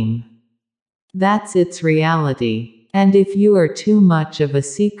game. That's its reality. And if you are too much of a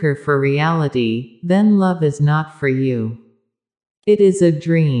seeker for reality, then love is not for you. It is a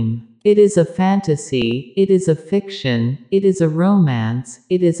dream. It is a fantasy, it is a fiction, it is a romance,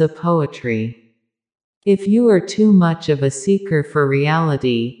 it is a poetry. If you are too much of a seeker for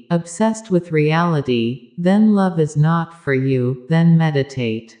reality, obsessed with reality, then love is not for you, then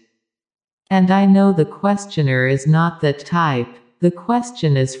meditate. And I know the questioner is not that type, the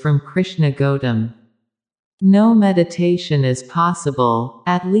question is from Krishna Gautam. No meditation is possible,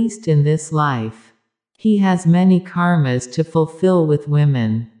 at least in this life. He has many karmas to fulfill with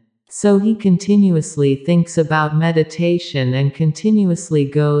women. So he continuously thinks about meditation and continuously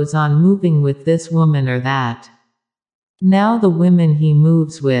goes on moving with this woman or that. Now the women he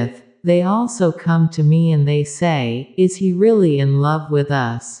moves with, they also come to me and they say, is he really in love with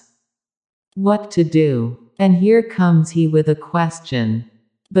us? What to do? And here comes he with a question.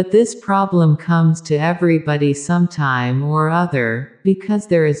 But this problem comes to everybody sometime or other, because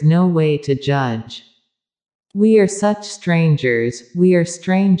there is no way to judge. We are such strangers, we are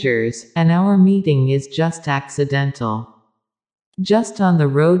strangers, and our meeting is just accidental. Just on the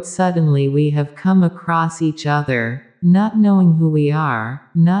road suddenly we have come across each other, not knowing who we are,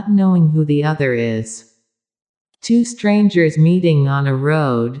 not knowing who the other is. Two strangers meeting on a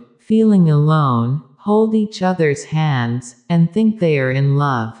road, feeling alone, hold each other's hands, and think they are in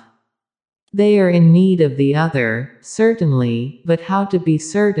love. They are in need of the other, certainly, but how to be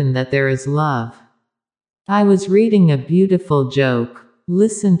certain that there is love? I was reading a beautiful joke.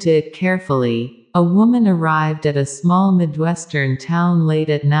 Listen to it carefully. A woman arrived at a small Midwestern town late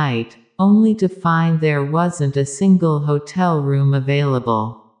at night, only to find there wasn't a single hotel room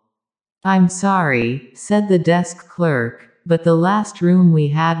available. I'm sorry, said the desk clerk, but the last room we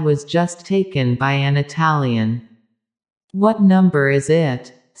had was just taken by an Italian. What number is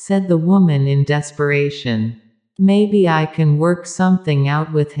it? Said the woman in desperation. Maybe I can work something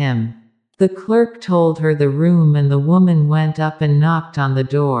out with him. The clerk told her the room and the woman went up and knocked on the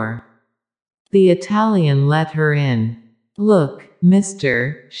door. The Italian let her in. Look,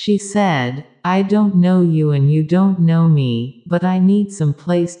 mister, she said, I don't know you and you don't know me, but I need some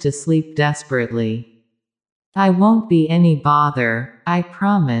place to sleep desperately. I won't be any bother, I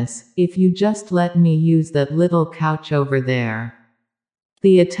promise, if you just let me use that little couch over there.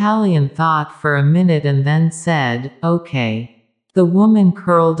 The Italian thought for a minute and then said, okay. The woman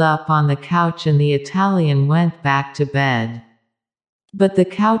curled up on the couch and the Italian went back to bed. But the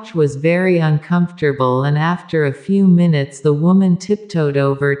couch was very uncomfortable and after a few minutes the woman tiptoed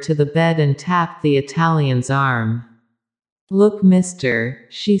over to the bed and tapped the Italian's arm. Look, mister,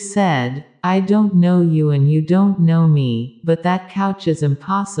 she said, I don't know you and you don't know me, but that couch is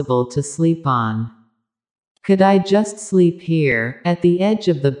impossible to sleep on. Could I just sleep here, at the edge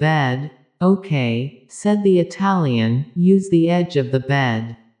of the bed? Okay, said the Italian, use the edge of the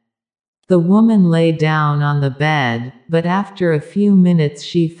bed. The woman lay down on the bed, but after a few minutes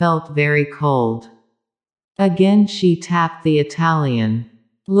she felt very cold. Again she tapped the Italian.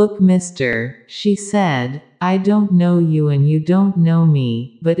 Look, mister, she said, I don't know you and you don't know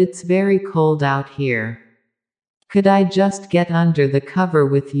me, but it's very cold out here. Could I just get under the cover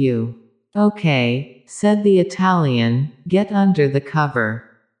with you? Okay, said the Italian, get under the cover.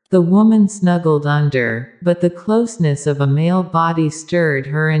 The woman snuggled under, but the closeness of a male body stirred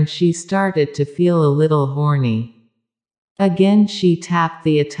her and she started to feel a little horny. Again she tapped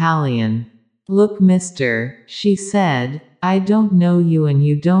the Italian. Look, mister, she said, I don't know you and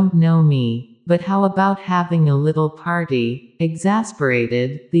you don't know me, but how about having a little party?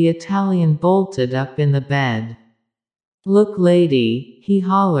 Exasperated, the Italian bolted up in the bed. Look, lady, he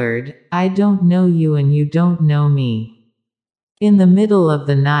hollered, I don't know you and you don't know me. In the middle of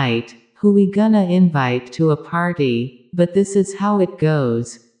the night, who we gonna invite to a party? But this is how it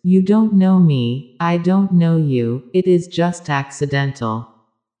goes. You don't know me, I don't know you, it is just accidental.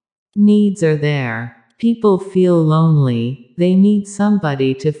 Needs are there. People feel lonely, they need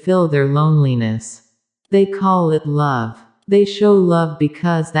somebody to fill their loneliness. They call it love. They show love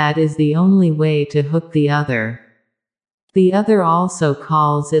because that is the only way to hook the other. The other also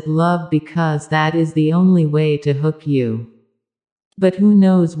calls it love because that is the only way to hook you. But who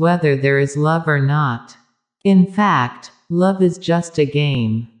knows whether there is love or not? In fact, love is just a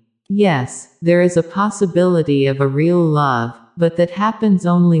game. Yes, there is a possibility of a real love, but that happens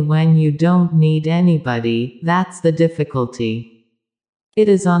only when you don't need anybody, that's the difficulty. It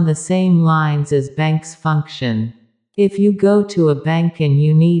is on the same lines as banks function. If you go to a bank and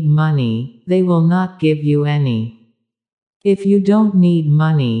you need money, they will not give you any. If you don't need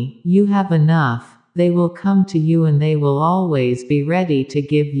money, you have enough, they will come to you and they will always be ready to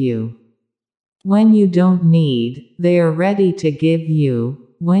give you. When you don't need, they are ready to give you.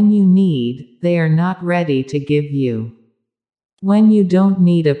 When you need, they are not ready to give you. When you don't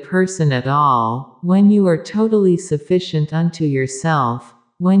need a person at all, when you are totally sufficient unto yourself,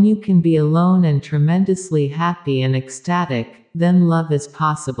 when you can be alone and tremendously happy and ecstatic, then love is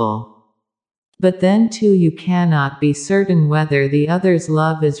possible. But then too you cannot be certain whether the other's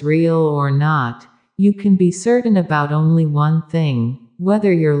love is real or not. You can be certain about only one thing,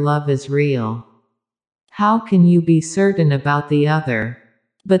 whether your love is real. How can you be certain about the other?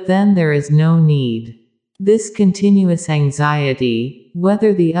 But then there is no need. This continuous anxiety,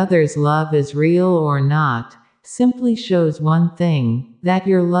 whether the other's love is real or not, simply shows one thing, that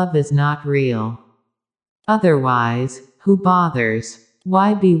your love is not real. Otherwise, who bothers?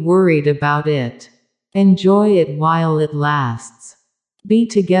 Why be worried about it? Enjoy it while it lasts. Be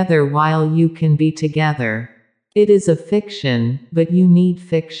together while you can be together. It is a fiction, but you need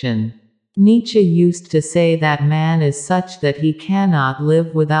fiction. Nietzsche used to say that man is such that he cannot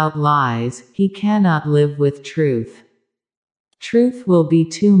live without lies, he cannot live with truth. Truth will be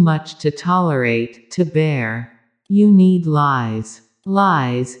too much to tolerate, to bear. You need lies.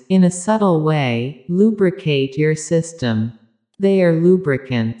 Lies, in a subtle way, lubricate your system. They are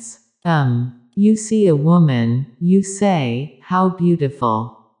lubricants. You see a woman, you say, how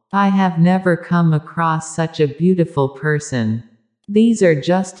beautiful. I have never come across such a beautiful person. These are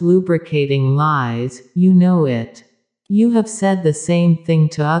just lubricating lies, you know it. You have said the same thing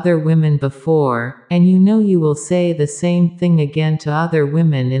to other women before, and you know you will say the same thing again to other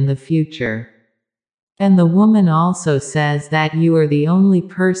women in the future. And the woman also says that you are the only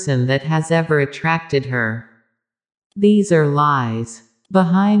person that has ever attracted her. These are lies.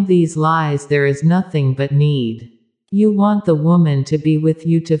 Behind these lies there is nothing but need. You want the woman to be with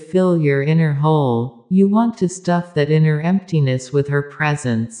you to fill your inner hole, you want to stuff that inner emptiness with her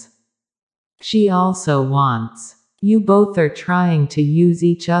presence. She also wants. You both are trying to use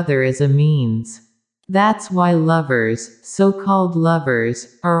each other as a means. That's why lovers, so-called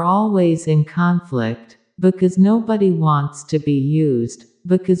lovers, are always in conflict, because nobody wants to be used.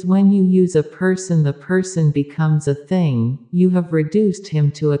 Because when you use a person, the person becomes a thing, you have reduced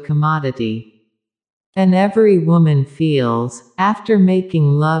him to a commodity. And every woman feels, after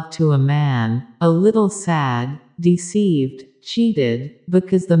making love to a man, a little sad, deceived, cheated,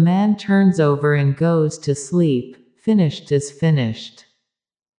 because the man turns over and goes to sleep, finished is finished.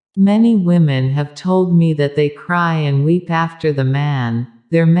 Many women have told me that they cry and weep after their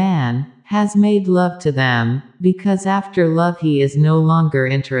man, has made love to them, because after love he is no longer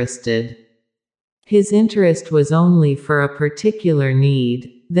interested. His interest was only for a particular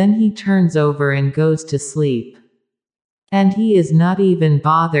need, then he turns over and goes to sleep. And he is not even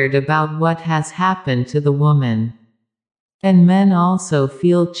bothered about what has happened to the woman. And men also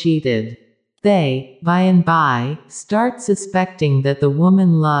feel cheated. They, by and by, start suspecting that the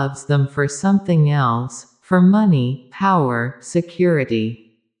woman loves them for something else, for money, power,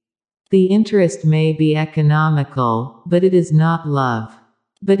 security. The interest may be economical, but it is not love.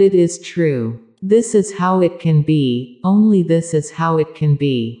 But it is true. This is how it can be, only this is how it can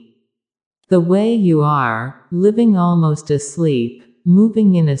be. The way you are, living almost asleep,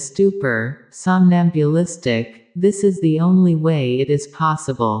 moving in a stupor, somnambulistic, this is the only way it is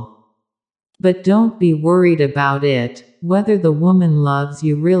possible. But don't be worried about it, whether the woman loves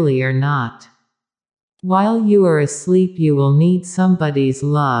you really or not. While you are asleep, you will need somebody's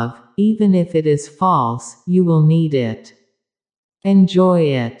love, even if it is false, you will need it. Enjoy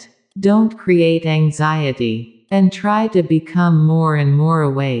it. Don't create anxiety. And try to become more and more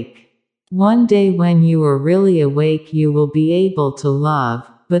awake. One day when you are really awake, you will be able to love,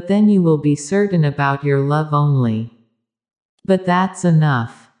 but then you will be certain about your love only. But that's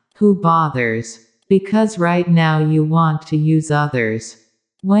enough. Who bothers? Because right now you want to use others.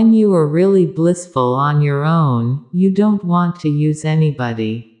 When you are really blissful on your own, you don't want to use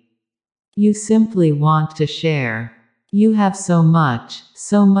anybody. You simply want to share. You have so much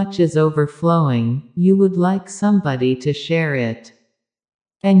is overflowing, you would like somebody to share it.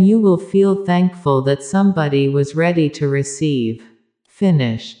 And you will feel thankful that somebody was ready to receive.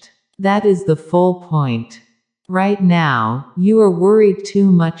 Finished. That is the full point. Right now, you are worried too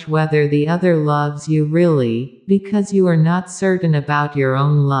much whether the other loves you really, because you are not certain about your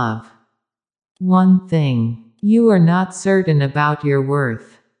own love. One thing. You are not certain about your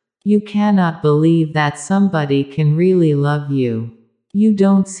worth. You cannot believe that somebody can really love you. You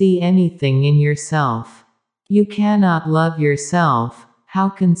don't see anything in yourself. You cannot love yourself. How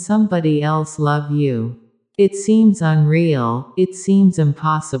can somebody else love you? It seems unreal, it seems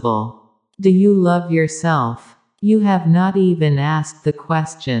impossible. Do you love yourself? You have not even asked the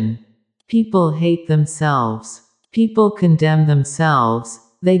question. People hate themselves. People condemn themselves.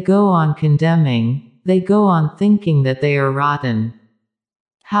 They go on condemning. They go on thinking that they are rotten.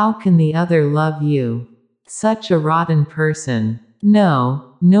 How can the other love you? Such a rotten person.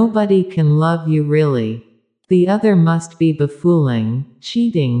 No, nobody can love you really. The other must be befooling,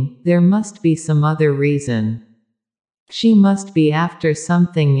 cheating, there must be some other reason. She must be after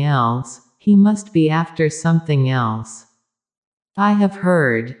something else, he must be after something else. I have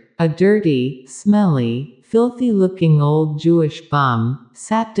heard. A dirty, smelly, filthy-looking old Jewish bum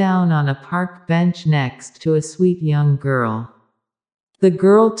sat down on a park bench next to a sweet young girl. The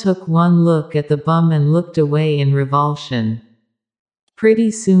girl took one look at the bum and looked away in revulsion. Pretty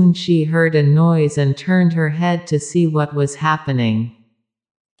soon she heard a noise and turned her head to see what was happening.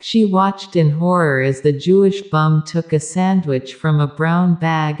 She watched in horror as the Jewish bum took a sandwich from a brown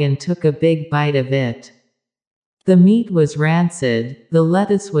bag and took a big bite of it. The meat was rancid, the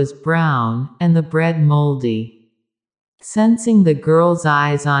lettuce was brown, and the bread moldy. Sensing the girl's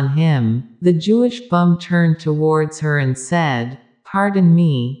eyes on him, the Jewish bum turned towards her and said, "Pardon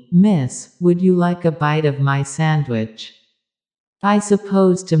me, miss, would you like a bite of my sandwich? I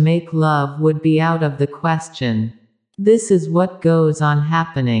suppose to make love would be out of the question." This is what goes on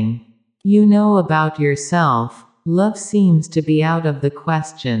happening. You know about yourself, love seems to be out of the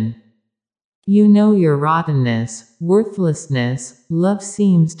question. You know your rottenness, worthlessness, love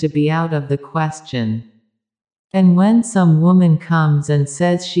seems to be out of the question. And when some woman comes and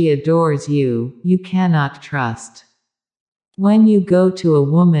says she adores you, you cannot trust. When you go to a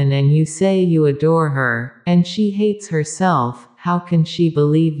woman and you say you adore her, and she hates herself, how can she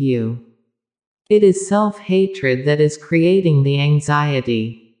believe you? It is self-hatred that is creating the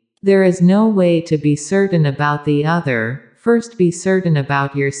anxiety. There is no way to be certain about the other, first be certain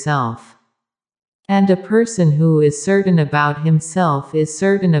about yourself. And a person who is certain about himself is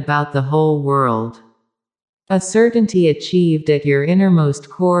certain about the whole world. A certainty achieved at your innermost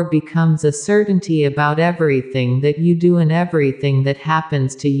core becomes a certainty about everything that you do and everything that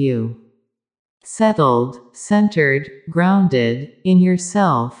happens to you. Settled, centered, grounded, in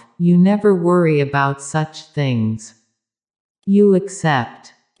yourself, you never worry about such things. You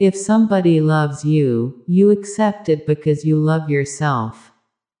accept. If somebody loves you, you accept it because you love yourself.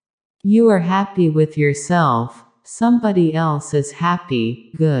 You are happy with yourself, somebody else is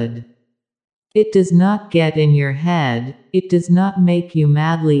happy, good. It does not get in your head, it does not make you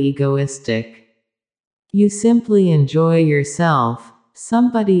madly egoistic. You simply enjoy yourself,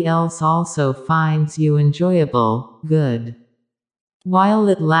 somebody else also finds you enjoyable, good. While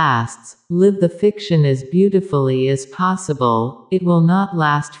it lasts, live the fiction as beautifully as possible, it will not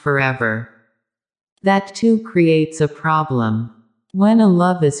last forever. That too creates a problem. When a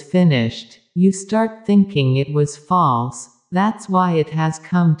love is finished, you start thinking it was false, that's why it has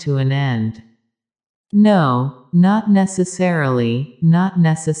come to an end. No, not necessarily, not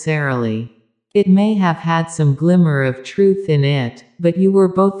necessarily. It may have had some glimmer of truth in it, but you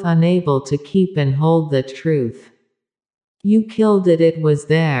were both unable to keep and hold the truth. You killed it, it was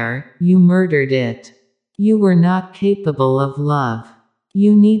there, you murdered it. You were not capable of love.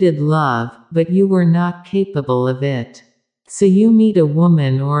 You needed love, but you were not capable of it. So you meet a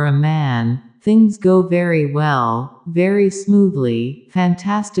woman or a man, things go very well, very smoothly,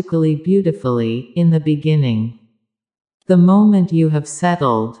 fantastically beautifully, in the beginning. The moment you have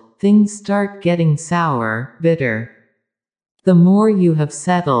settled, things start getting sour, bitter. The more you have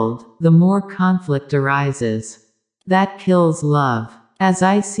settled, the more conflict arises. That kills love. As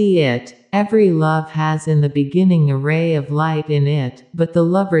I see it, every love has in the beginning a ray of light in it, but the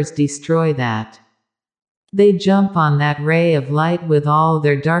lovers destroy that. They jump on that ray of light with all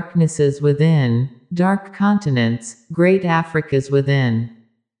their darknesses within, dark continents, great Africas within.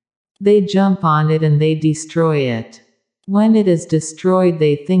 They jump on it and they destroy it. When it is destroyed,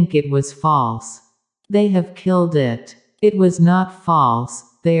 they think it was false. They have killed it. It was not false,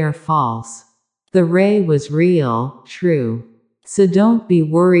 they are false. The ray was real, true. So don't be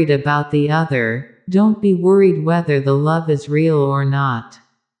worried about the other, don't be worried whether the love is real or not.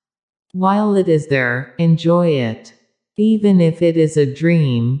 While it is there, enjoy it. Even if it is a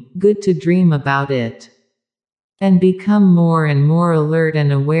dream, good to dream about it. And become more and more alert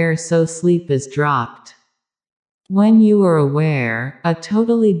and aware so sleep is dropped. When you are aware, a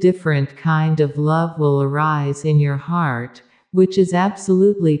totally different kind of love will arise in your heart, which is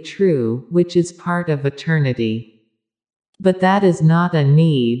absolutely true, which is part of eternity. But that is not a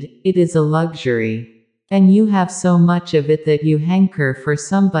need, it is a luxury. And you have so much of it that you hanker for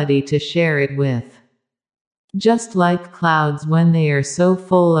somebody to share it with. Just like clouds, when they are so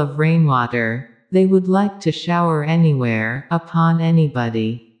full of rainwater, they would like to shower anywhere, upon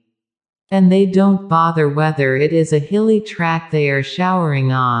anybody. And they don't bother whether it is a hilly track they are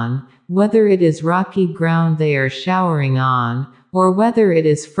showering on, whether it is rocky ground they are showering on, or whether it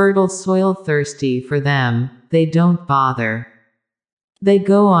is fertile soil thirsty for them, they don't bother. They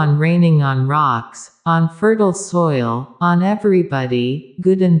go on raining on rocks, on fertile soil, on everybody,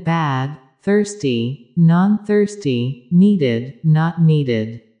 good and bad, thirsty, non-thirsty, needed, not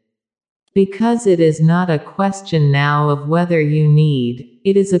needed. Because it is not a question now of whether you need,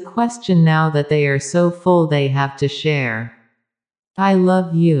 it is a question now that they are so full they have to share. I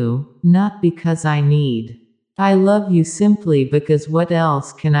love you, not because I need. I love you simply because what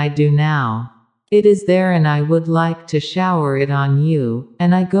else can I do now? It is there and I would like to shower it on you,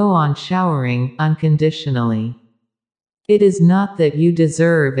 and I go on showering, unconditionally. It is not that you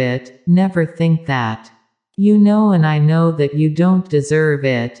deserve it, never think that. You know and I know that you don't deserve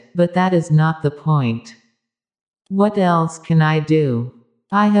it, but that is not the point. What else can I do?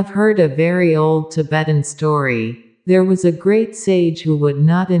 I have heard a very old Tibetan story. There was a great sage who would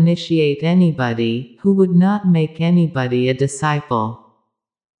not initiate anybody, who would not make anybody a disciple.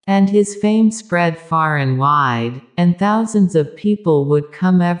 And his fame spread far and wide, and thousands of people would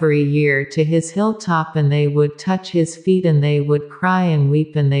come every year to his hilltop and they would touch his feet and they would cry and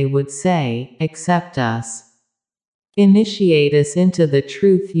weep and they would say, "Accept us. Initiate us into the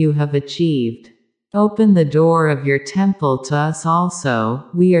truth you have achieved. Open the door of your temple to us also,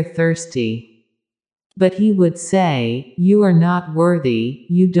 we are thirsty." But he would say, "You are not worthy,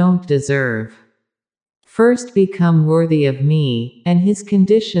 you don't deserve. First become worthy of me," and his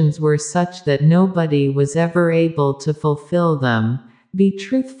conditions were such that nobody was ever able to fulfill them. Be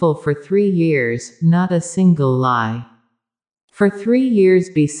truthful for 3 years, not a single lie. For 3 years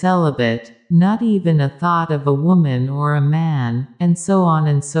be celibate, not even a thought of a woman or a man, and so on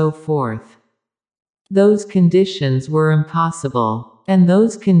and so forth. Those conditions were impossible. And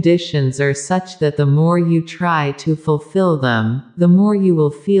those conditions are such that the more you try to fulfill them, the more you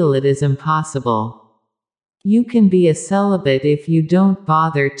will feel it is impossible. You can be a celibate if you don't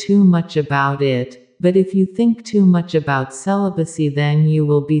bother too much about it, but if you think too much about celibacy, then you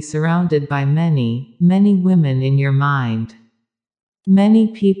will be surrounded by many, many women in your mind. Many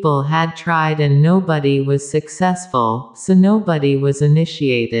people had tried and nobody was successful, so nobody was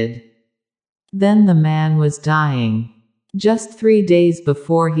initiated. Then the man was dying. Just 3 days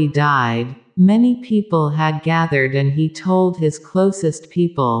before he died, many people had gathered and he told his closest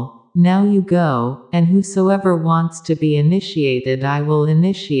people, "Now you go, and whosoever wants to be initiated I will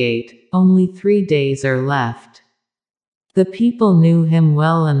initiate, only 3 days are left." The people knew him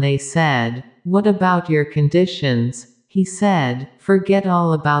well and they said, "What about your conditions?" He said, "Forget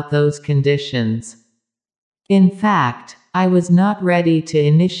all about those conditions. In fact, I was not ready to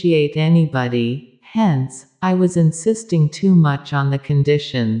initiate anybody, hence, I was insisting too much on the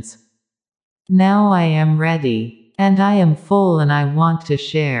conditions. Now I am ready. And I am full and I want to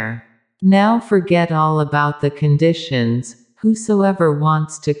share. Now forget all about the conditions, whosoever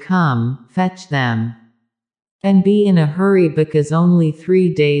wants to come, fetch them. And be in a hurry because only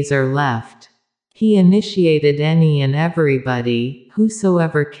 3 days are left. He initiated any and everybody,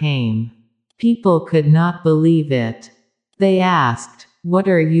 whosoever came. People could not believe it. They asked, "What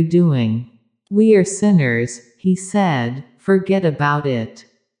are you doing?" "We are sinners," he said, "forget about it."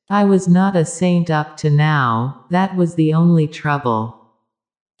 I was not a saint up to now, that was the only trouble.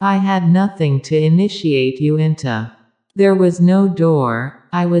 I had nothing to initiate you into. There was no door,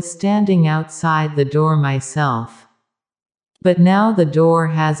 I was standing outside the door myself. But now the door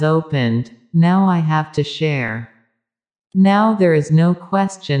has opened, now I have to share. Now there is no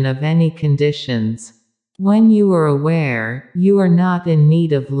question of any conditions. When you are aware, you are not in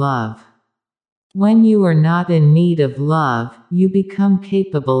need of love. When you are not in need of love, you become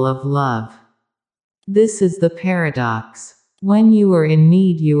capable of love. This is the paradox. When you are in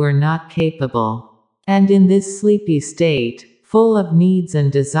need, you are not capable. And in this sleepy state, full of needs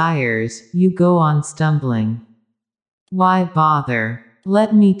and desires, you go on stumbling. Why bother?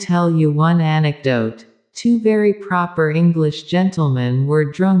 Let me tell you one anecdote. 2 very proper English gentlemen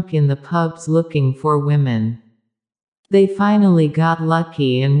were drunk in the pubs looking for women. They finally got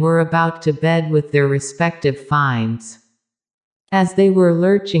lucky and were about to bed with their respective finds. As they were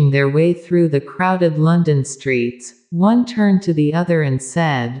lurching their way through the crowded London streets, one turned to the other and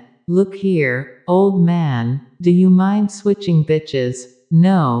said, "Look here, old man, do you mind switching bitches?"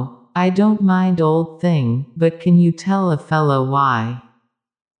 "No, I don't mind, old thing, but can you tell a fellow why?"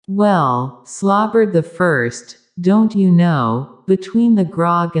 "Well," slobbered the first, "don't you know, between the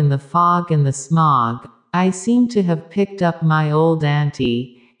grog and the fog and the smog, I seem to have picked up my old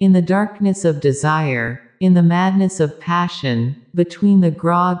auntie, in the darkness of desire, in the madness of passion, between the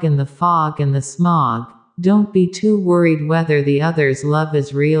grog and the fog and the smog. Don't be too worried whether the other's love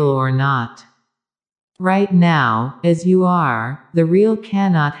is real or not. Right now, as you are, the real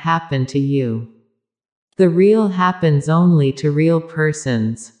cannot happen to you. The real happens only to real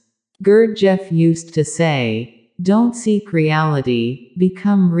persons." Gurdjieff used to say, "Don't seek reality,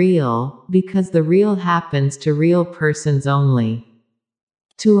 become real, because the real happens to real persons only.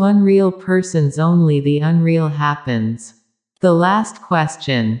 To unreal persons only the unreal happens." The last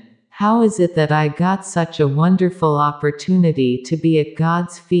question: how is it that I got such a wonderful opportunity to be at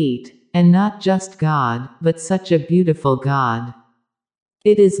God's feet, and not just God, but such a beautiful God?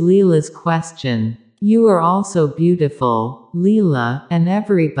 It is Leela's question. You are also beautiful, Leela, and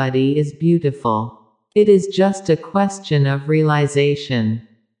everybody is beautiful. It is just a question of realization.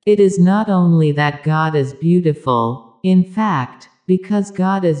 It is not only that God is beautiful, in fact, because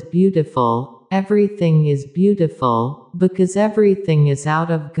God is beautiful, everything is beautiful, because everything is out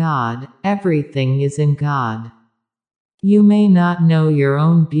of God, everything is in God. You may not know your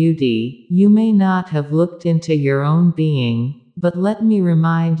own beauty, you may not have looked into your own being, but let me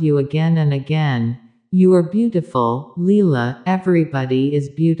remind you again and again, you are beautiful, Leela, everybody is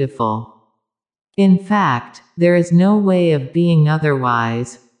beautiful. In fact, there is no way of being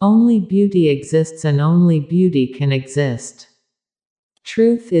otherwise, only beauty exists and only beauty can exist.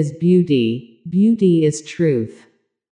 Truth is beauty, beauty is truth.